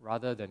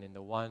rather than in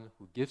the one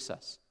who gives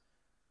us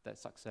that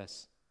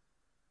success.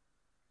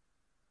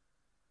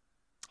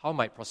 How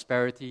might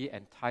prosperity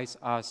entice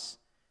us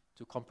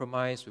to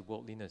compromise with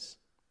worldliness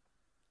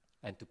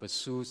and to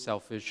pursue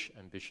selfish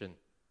ambition?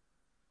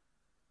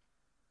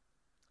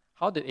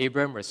 How did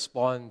Abram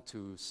respond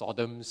to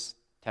Sodom's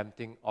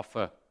tempting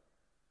offer?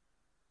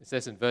 It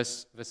says in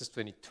verses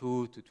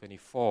 22 to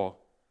 24,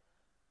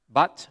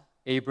 "But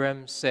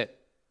Abram said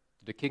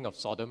to the king of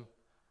Sodom,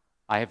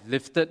 I have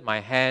lifted my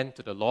hand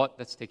to the Lord,"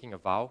 that's taking a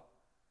vow,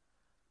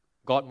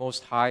 "God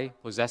Most High,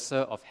 possessor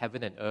of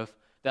heaven and earth,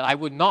 that I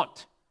would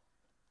not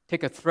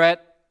take a thread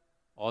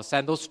or a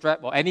sandal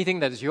strap or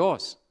anything that is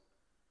yours,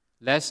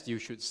 lest you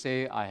should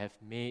say, I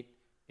have made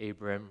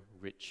Abram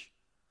rich.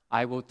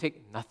 I will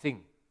take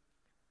nothing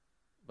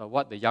but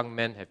what the young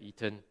men have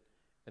eaten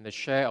and the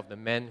share of the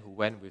men who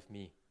went with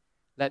me.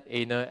 Let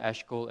Aner,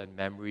 Eshcol, and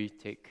Mamre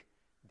take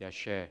their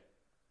share."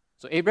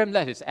 So Abram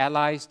let his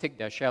allies take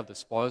their share of the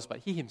spoils, but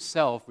he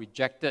himself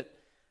rejected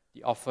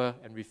the offer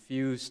and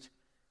refused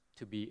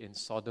to be in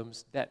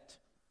Sodom's debt.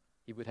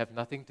 He would have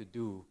nothing to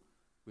do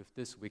with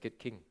this wicked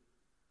king.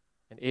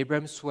 And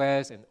Abram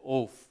swears an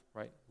oath,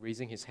 right,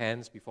 raising his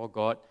hands before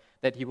God,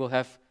 that he will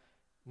have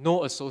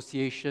no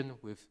association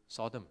with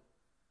Sodom.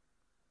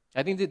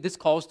 I think that this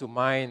calls to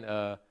mind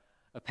a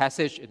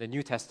passage in the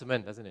New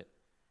Testament, doesn't it?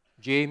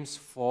 James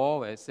 4,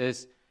 where it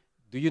says,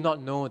 "Do you not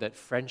know that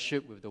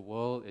friendship with the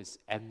world is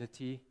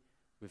enmity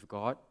with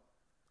God?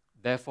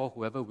 Therefore,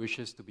 whoever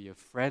wishes to be a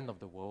friend of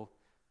the world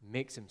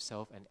makes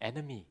himself an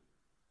enemy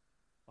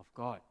of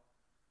God."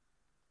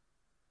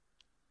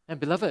 And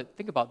beloved,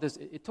 think about this.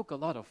 It took a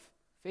lot of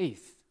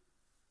faith.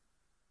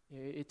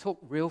 It took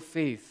real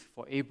faith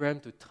for Abram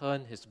to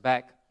turn his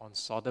back on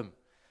Sodom.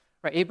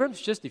 Right?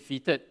 Abram's just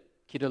defeated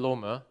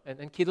Chedorlaomer,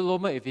 and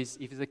Chedorlaomer, if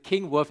he's a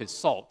king worth his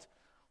salt,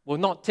 will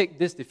not take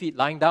this defeat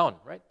lying down,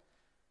 right?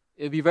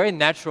 It would be very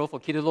natural for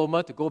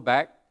Chedorlaomer to go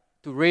back,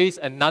 to raise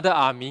another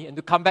army, and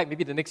to come back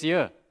maybe the next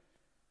year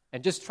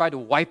and just try to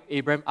wipe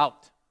Abram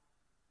out.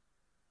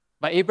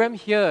 But Abram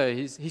here,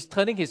 he's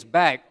turning his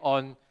back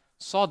on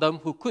Sodom,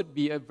 who could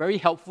be a very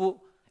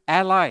helpful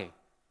ally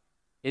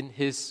in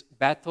his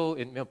battle,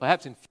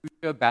 perhaps in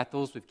future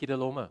battles with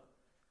Chedorlaomer.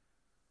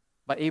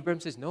 But Abram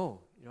says,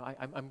 no,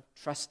 I'm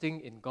trusting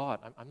in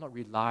God. I'm not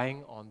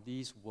relying on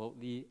these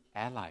worldly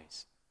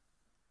allies.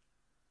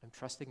 I'm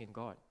trusting in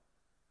God.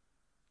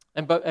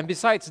 And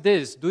besides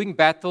this, doing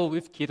battle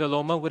with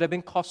Chedorlaomer would have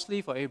been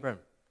costly for Abram.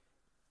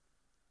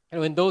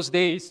 And in those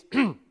days,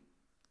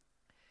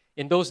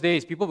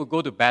 people would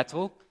go to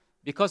battle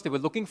because they were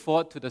looking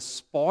forward to the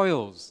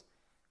spoils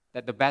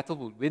that the battle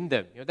would win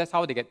them. That's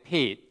how they get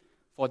paid,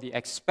 for the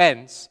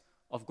expense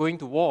of going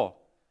to war.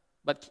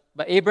 But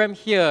Abram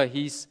here,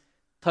 he's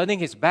turning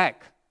his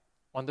back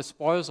on the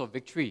spoils of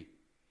victory.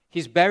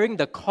 He's bearing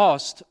the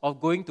cost of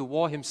going to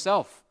war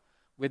himself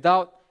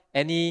without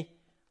any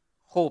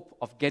hope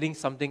of getting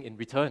something in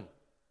return.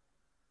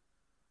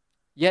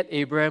 Yet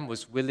Abraham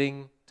was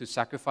willing to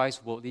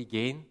sacrifice worldly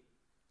gain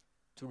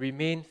to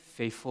remain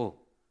faithful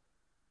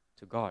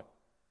to God.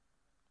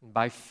 And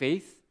by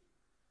faith,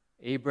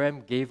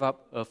 Abraham gave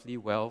up earthly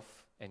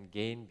wealth and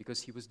gain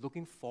because he was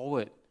looking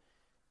forward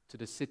to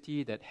the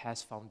city that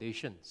has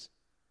foundations,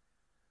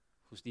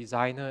 whose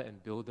designer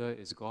and builder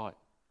is God.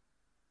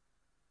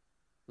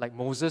 Like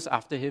Moses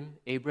after him,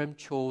 Abraham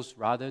chose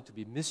rather to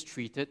be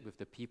mistreated with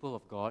the people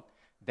of God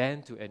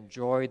than to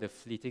enjoy the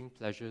fleeting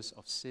pleasures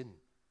of sin.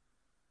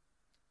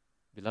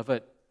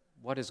 Beloved,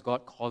 what is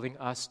God calling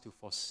us to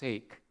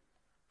forsake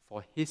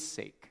for His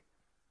sake?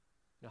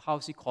 How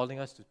is He calling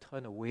us to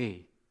turn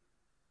away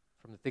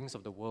from the things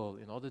of the world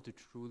in order to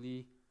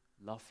truly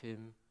love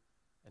Him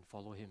and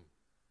follow Him?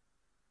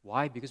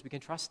 Why? Because we can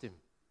trust Him.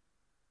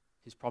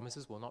 His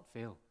promises will not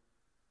fail.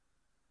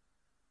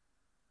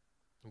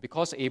 And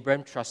because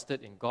Abraham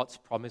trusted in God's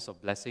promise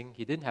of blessing,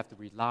 he didn't have to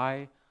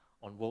rely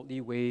on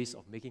worldly ways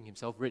of making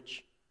himself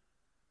rich.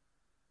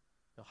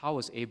 Now, how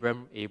was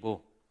Abram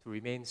able to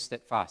remain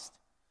steadfast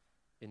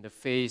in the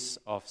face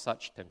of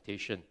such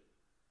temptation?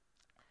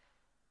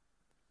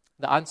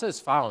 The answer is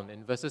found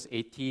in verses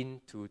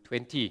 18 to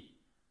 20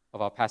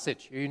 of our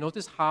passage. You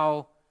notice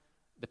how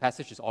the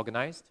passage is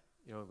organized.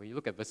 When you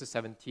look at verses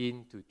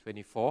 17 to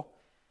 24,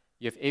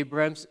 you have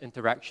Abram's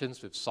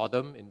interactions with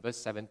Sodom in verse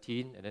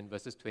 17 and then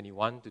verses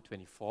 21 to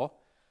 24.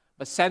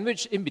 But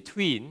sandwiched in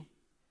between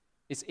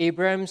is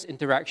Abram's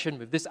interaction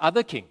with this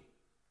other king,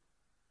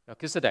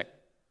 Melchizedek,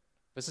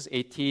 verses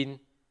 18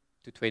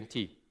 to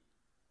 20.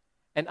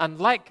 And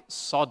unlike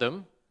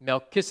Sodom,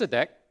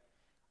 Melchizedek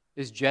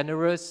is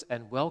generous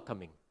and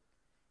welcoming.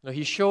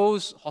 He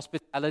shows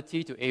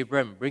hospitality to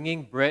Abram,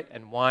 bringing bread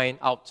and wine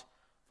out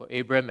for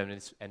Abram and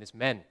his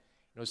men.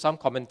 Some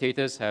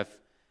commentators have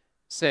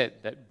said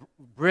that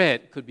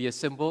bread could be a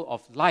symbol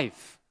of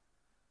life,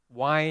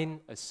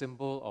 wine a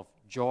symbol of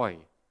joy.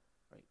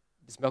 Right?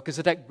 This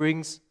Melchizedek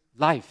brings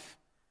life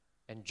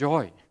and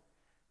joy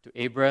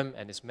to Abram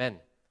and his men.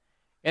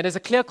 And there's a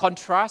clear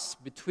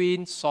contrast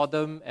between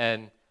Sodom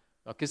and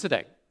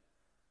Melchizedek.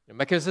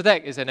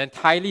 Melchizedek is an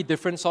entirely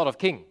different sort of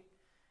king.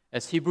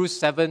 As Hebrews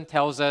 7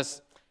 tells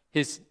us,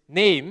 his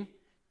name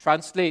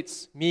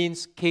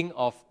means king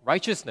of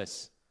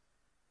righteousness.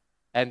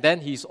 And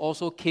then he's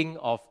also king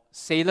of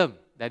Salem,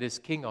 that is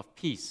king of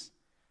peace.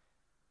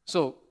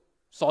 So,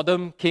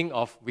 Sodom, king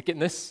of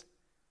wickedness.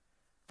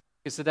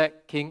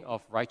 Melchizedek, king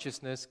of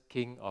righteousness,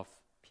 king of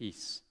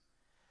peace.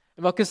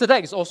 And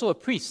Melchizedek is also a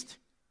priest.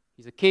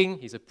 He's a king,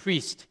 he's a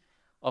priest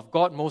of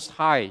God Most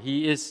High.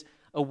 He is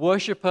a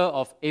worshipper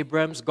of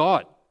Abram's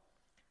God,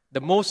 the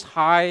Most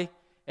High,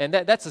 and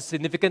that's a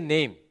significant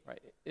name.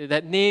 Right?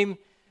 That name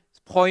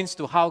points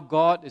to how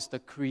God is the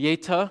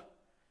creator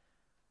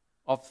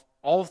of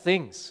all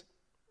things.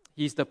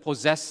 He's the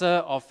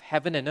possessor of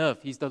heaven and earth.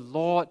 He's the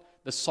Lord,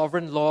 the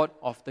sovereign Lord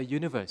of the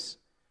universe.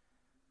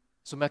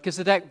 So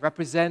Melchizedek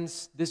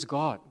represents this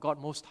God, God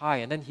Most High,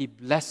 and then he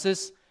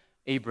blesses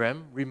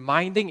Abram,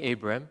 reminding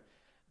Abram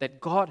that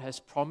God has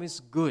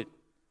promised good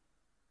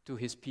to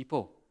his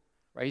people.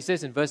 Right? He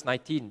says in verse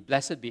 19,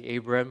 "Blessed be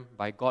Abram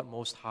by God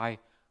Most High,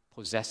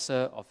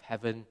 possessor of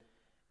heaven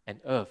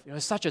and earth."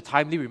 It's such a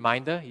timely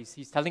reminder.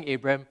 He's telling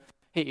Abram,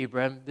 hey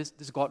Abram, this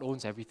God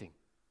owns everything.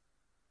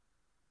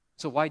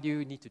 So why do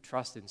you need to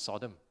trust in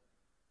Sodom?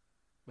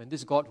 When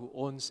this God who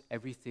owns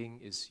everything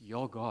is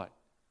your God,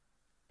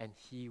 and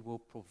he will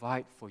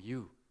provide for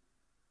you,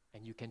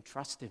 and you can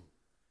trust him.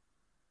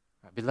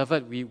 Right,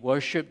 beloved, we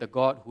worship the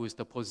God who is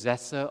the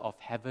possessor of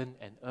heaven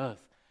and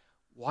earth.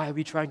 Why are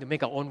we trying to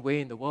make our own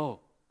way in the world?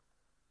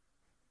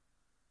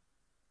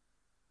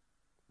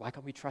 Why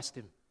can't we trust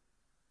him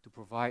to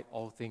provide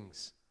all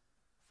things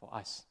for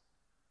us?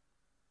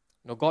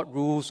 God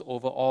rules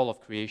over all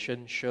of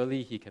creation.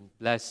 Surely he can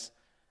bless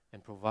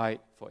and provide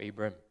for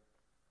Abram.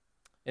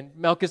 And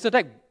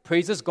Melchizedek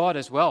praises God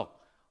as well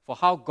for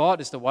how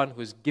God is the one who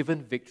has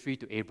given victory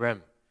to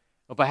Abram.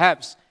 Or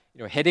perhaps,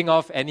 heading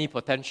off any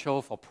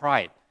potential for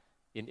pride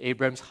in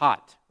Abram's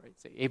heart. Right?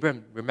 Say,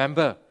 Abram,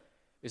 remember,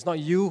 it's not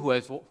you who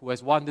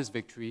has won this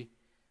victory,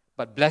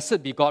 but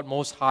blessed be God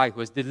Most High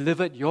who has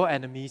delivered your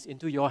enemies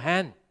into your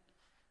hand.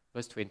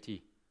 Verse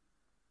 20.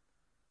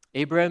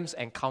 Abram's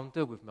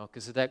encounter with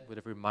Melchizedek would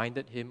have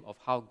reminded him of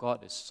how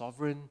God is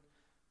sovereign,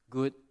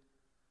 good,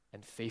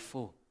 and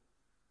faithful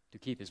to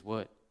keep his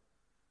word.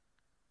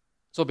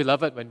 So,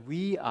 beloved, when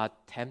we are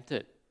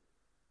tempted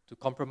to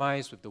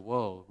compromise with the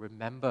world,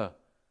 remember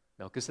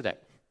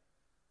Melchizedek.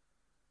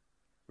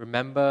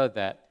 Remember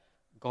that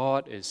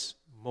God is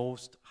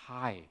most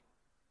high,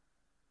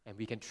 and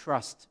we can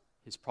trust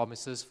his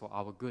promises for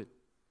our good.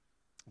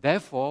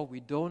 Therefore, we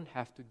don't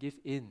have to give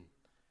in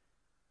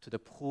to the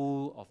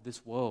pull of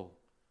this world.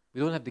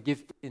 We don't have to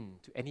give in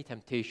to any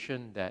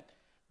temptation that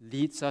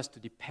leads us to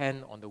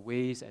depend on the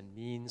ways and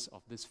means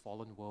of this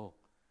fallen world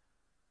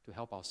to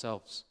help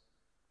ourselves.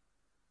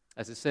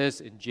 As it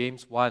says in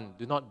James 1,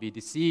 "Do not be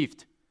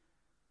deceived,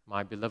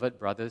 my beloved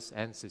brothers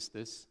and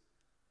sisters.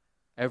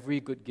 Every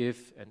good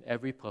gift and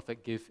every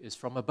perfect gift is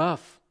from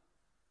above,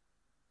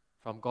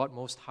 from God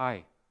Most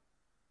High,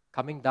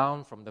 coming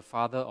down from the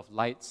Father of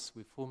lights,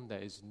 with whom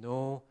there is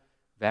no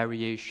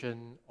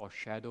variation or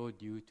shadow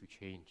due to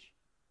change."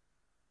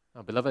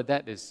 Now, beloved,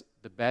 that is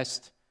the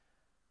best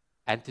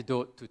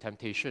antidote to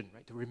temptation,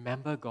 right? To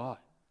remember God,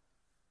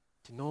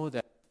 to know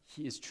that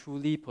he is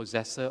truly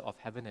possessor of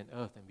heaven and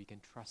earth, and we can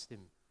trust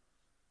him.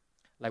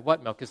 Like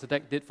what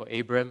Melchizedek did for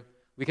Abram,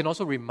 we can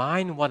also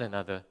remind one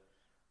another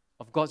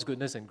of God's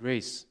goodness and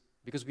grace,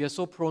 because we are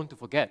so prone to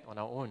forget on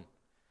our own.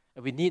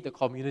 And we need the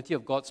community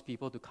of God's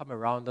people to come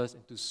around us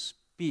and to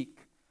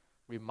speak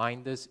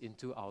reminders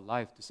into our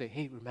life, to say,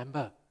 hey,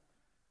 remember,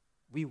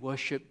 we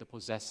worship the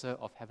possessor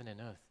of heaven and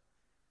earth.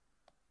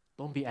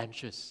 Don't be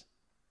anxious.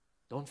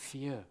 Don't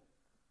fear.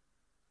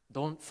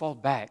 Don't fall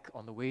back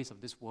on the ways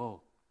of this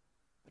world,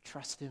 but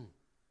trust him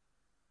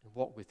and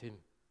walk with him.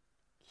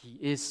 He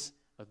is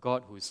a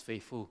God who is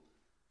faithful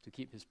to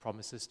keep his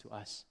promises to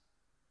us.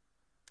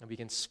 And we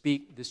can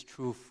speak this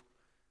truth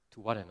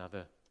to one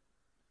another.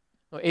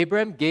 Now,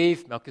 Abraham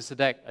gave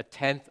Melchizedek a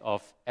tenth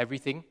of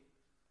everything,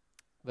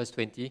 verse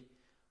 20,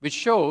 which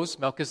shows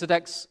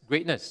Melchizedek's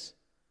greatness,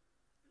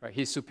 right?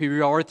 His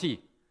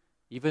superiority,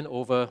 even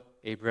over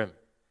Abraham.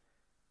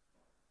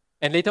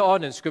 And later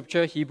on in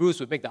Scripture, Hebrews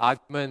would make the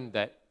argument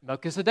that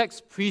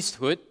Melchizedek's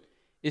priesthood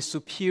is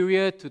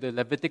superior to the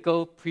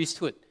Levitical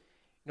priesthood.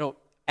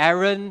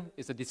 Aaron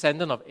is a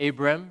descendant of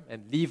Abraham,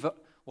 and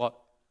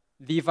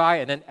Levi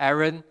and then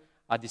Aaron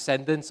are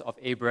descendants of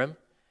Abraham.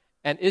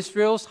 And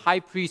Israel's high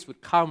priest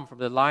would come from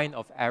the line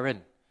of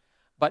Aaron.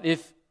 But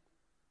if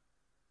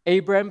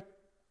Abraham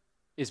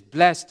is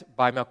blessed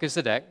by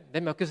Melchizedek,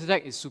 then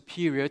Melchizedek is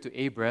superior to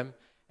Abraham,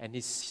 and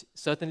is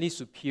certainly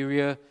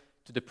superior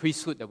to the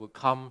priesthood that would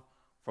come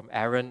from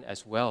Aaron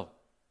as well.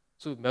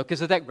 So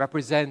Melchizedek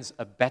represents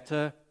a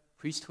better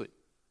priesthood.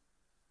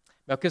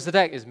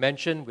 Melchizedek is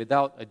mentioned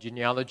without a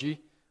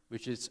genealogy,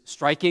 which is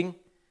striking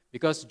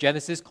because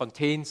Genesis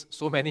contains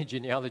so many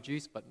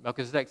genealogies, but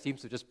Melchizedek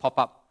seems to just pop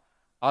up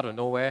out of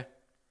nowhere.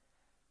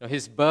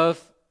 His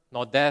birth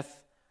nor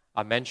death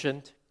are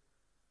mentioned.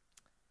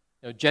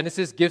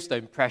 Genesis gives the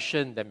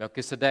impression that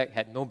Melchizedek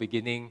had no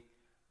beginning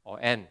or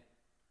end.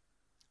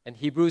 And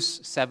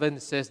Hebrews 7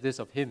 says this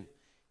of him: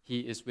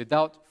 he is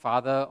without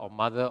father or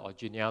mother or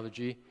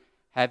genealogy,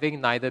 having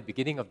neither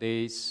beginning of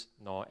days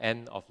nor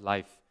end of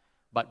life.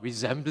 But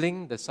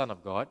resembling the Son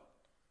of God,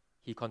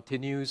 he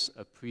continues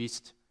a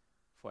priest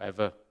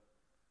forever.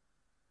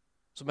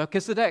 So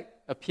Melchizedek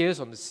appears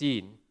on the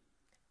scene,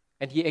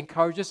 and he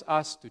encourages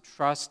us to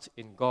trust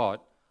in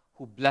God,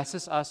 who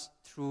blesses us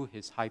through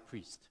his high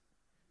priest.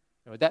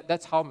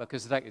 That's how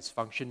Melchizedek is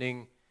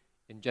functioning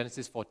in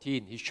Genesis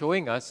 14. He's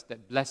showing us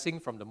that blessing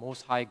from the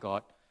Most High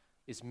God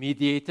is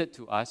mediated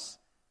to us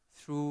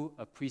through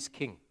a priest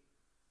king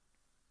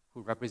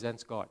who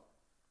represents God.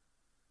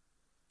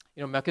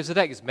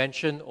 Melchizedek is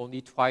mentioned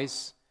only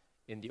twice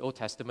in the Old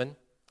Testament,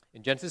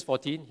 in Genesis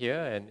 14 here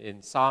and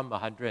in Psalm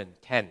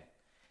 110.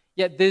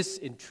 Yet this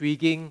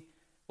intriguing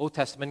Old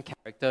Testament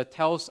character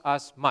tells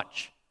us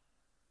much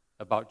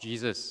about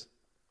Jesus.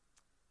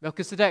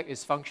 Melchizedek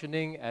is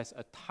functioning as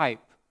a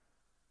type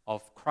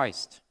of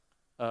Christ,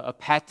 a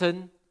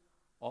pattern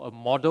or a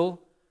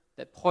model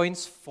that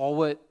points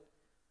forward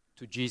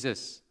to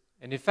Jesus.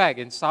 And in fact,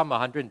 in Psalm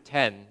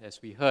 110,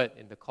 as we heard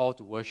in the call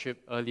to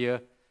worship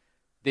earlier,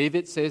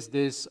 David says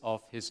this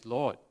of his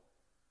Lord: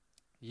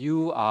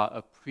 "You are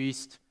a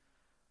priest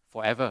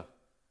forever,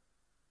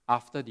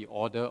 after the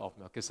order of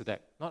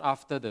Melchizedek." Not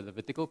after the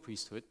Levitical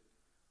priesthood,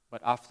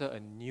 but after a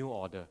new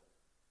order,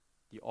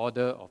 the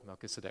order of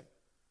Melchizedek.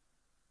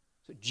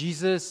 So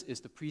Jesus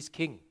is the priest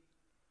king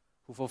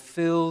who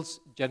fulfills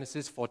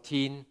Genesis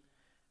 14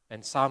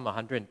 and Psalm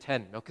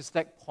 110.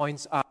 Melchizedek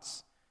points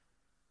us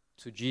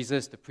to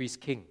Jesus, the priest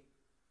king.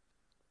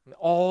 And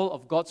all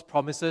of God's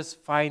promises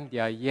find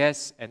their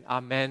yes and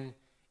amen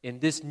in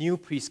this new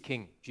priest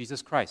king,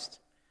 Jesus Christ.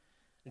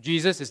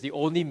 Jesus is the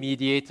only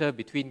mediator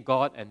between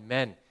God and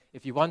man.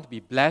 If you want to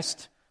be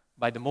blessed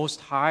by the Most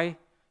High,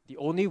 the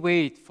only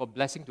way for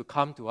blessing to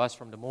come to us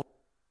from the Most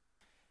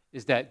High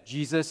is that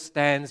Jesus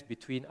stands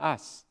between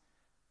us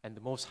and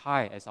the Most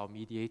High as our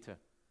mediator.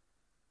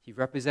 He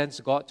represents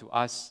God to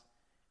us,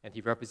 and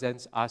he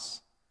represents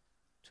us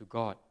to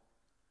God.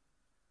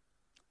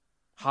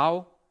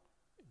 How?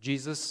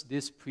 Jesus,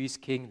 this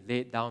priest king,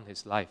 laid down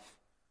his life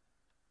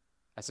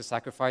as a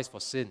sacrifice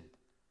for sin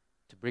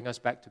to bring us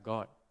back to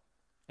God.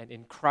 And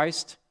in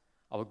Christ,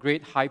 our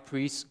great high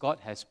priest,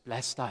 God has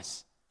blessed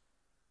us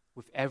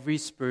with every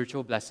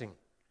spiritual blessing.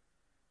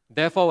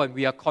 Therefore, when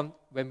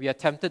we are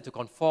tempted to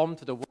conform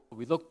to the world,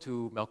 we look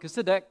to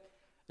Melchizedek,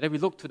 and then we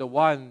look to the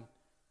one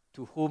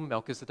to whom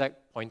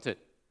Melchizedek pointed.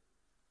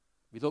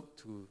 We look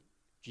to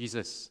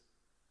Jesus,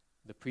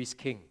 the priest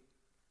king,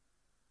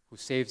 who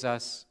saves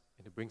us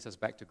and who brings us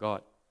back to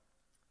God.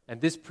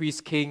 And this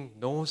priest king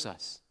knows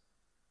us.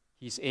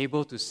 He's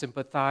able to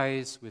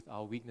sympathize with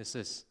our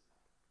weaknesses.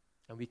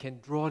 And we can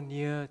draw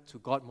near to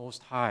God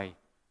Most High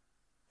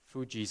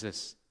through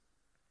Jesus,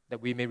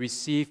 that we may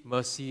receive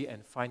mercy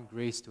and find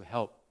grace to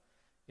help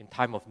in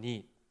time of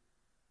need.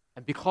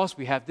 And because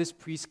we have this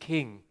priest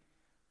king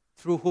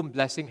through whom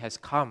blessing has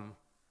come,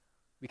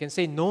 we can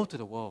say no to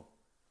the world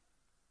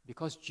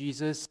because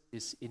Jesus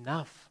is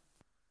enough.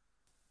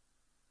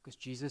 Because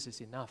Jesus is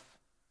enough.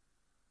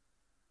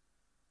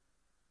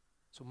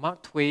 So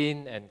Mark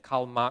Twain and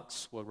Karl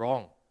Marx were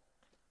wrong.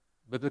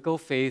 Biblical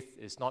faith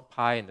is not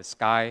pie in the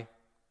sky.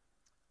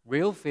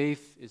 Real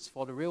faith is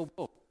for the real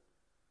world.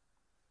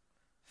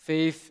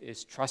 Faith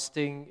is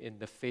trusting in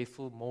the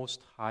faithful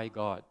Most High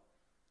God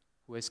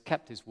who has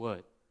kept his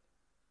word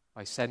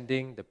by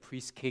sending the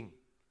priest king,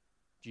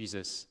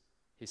 Jesus,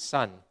 his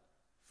son,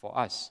 for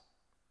us.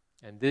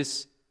 And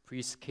this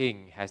priest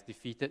king has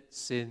defeated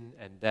sin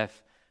and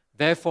death.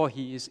 Therefore,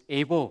 he is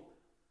able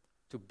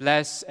to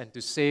bless and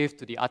to save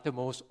to the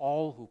uttermost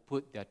all who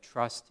put their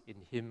trust in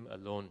him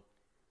alone.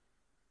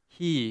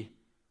 He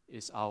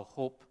is our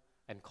hope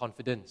and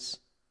confidence.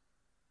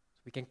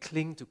 We can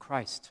cling to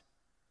Christ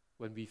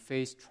when we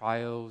face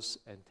trials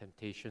and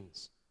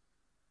temptations.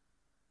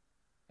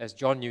 As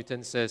John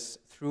Newton says,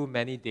 through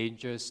many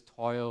dangers,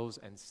 toils,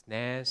 and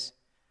snares,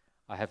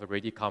 I have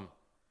already come.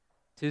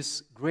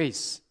 'Tis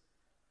grace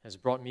has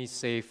brought me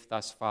safe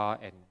thus far,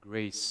 and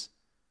grace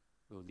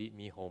will lead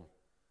me home.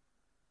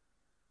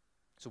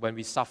 So when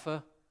we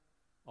suffer,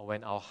 or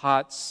when our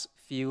hearts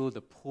feel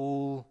the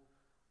pull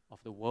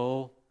of the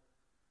world,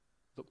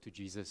 look to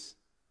Jesus.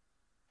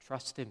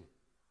 Trust Him.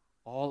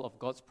 All of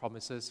God's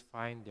promises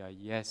find their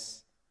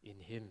yes in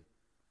Him.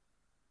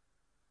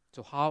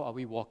 So how are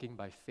we walking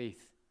by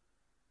faith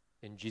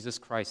in Jesus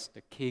Christ,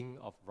 the King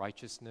of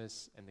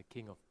righteousness and the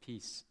King of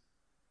peace?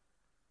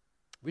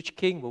 Which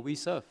king will we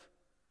serve?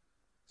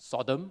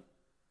 Sodom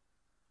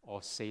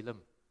or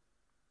Salem?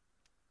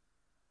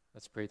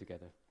 Let's pray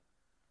together.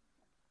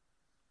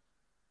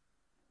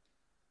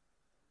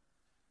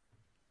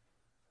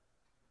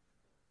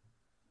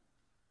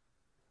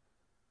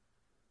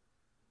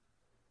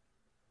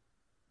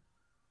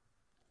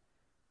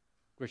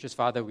 Gracious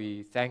Father,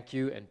 we thank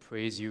you and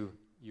praise you.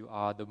 You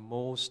are the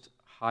most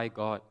high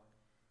God,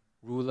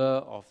 ruler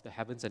of the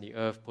heavens and the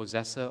earth,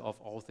 possessor of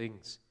all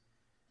things.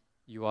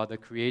 You are the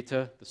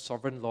creator, the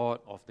sovereign Lord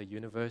of the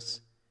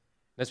universe.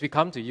 And as we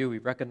come to you, we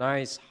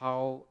recognize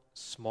how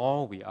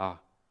small we are,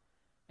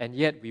 and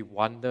yet we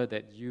wonder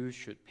that you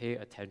should pay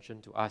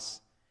attention to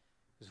us.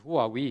 Because who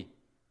are we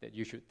that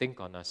you should think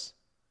on us?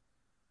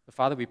 But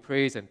Father, we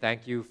praise and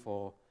thank you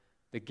for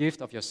the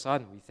gift of your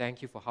Son. We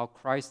thank you for how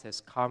Christ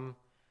has come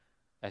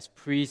as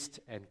priest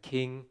and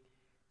king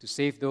to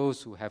save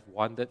those who have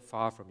wandered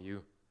far from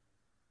you.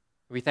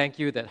 We thank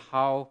you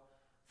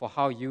for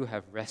how you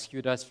have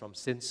rescued us from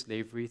sin's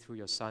slavery through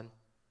your Son,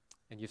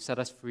 and you've set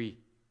us free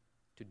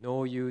to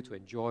know you, to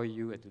enjoy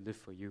you, and to live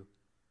for you.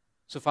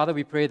 So, Father,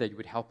 we pray that you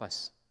would help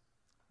us.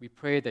 We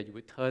pray that you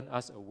would turn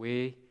us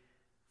away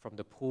from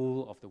the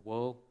pull of the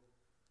world.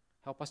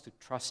 Help us to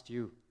trust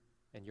you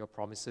and your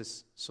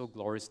promises so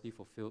gloriously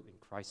fulfilled in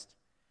Christ.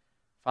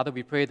 Father,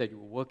 we pray that you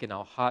will work in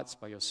our hearts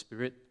by your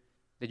Spirit,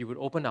 that you would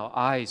open our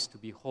eyes to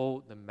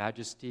behold the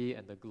majesty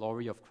and the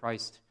glory of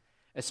Christ,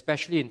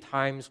 especially in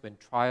times when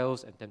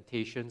trials and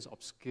temptations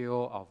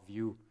obscure our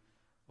view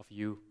of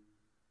you.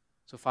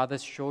 So, Father,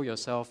 show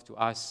yourself to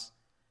us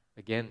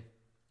again,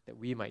 that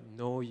we might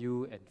know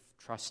you and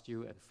trust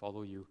you and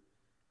follow you.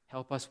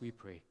 Help us, we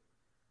pray,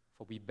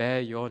 for we bear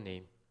your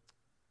name.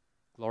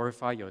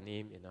 Glorify your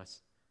name in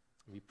us.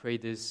 We pray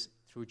this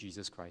through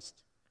Jesus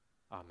Christ.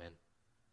 Amen.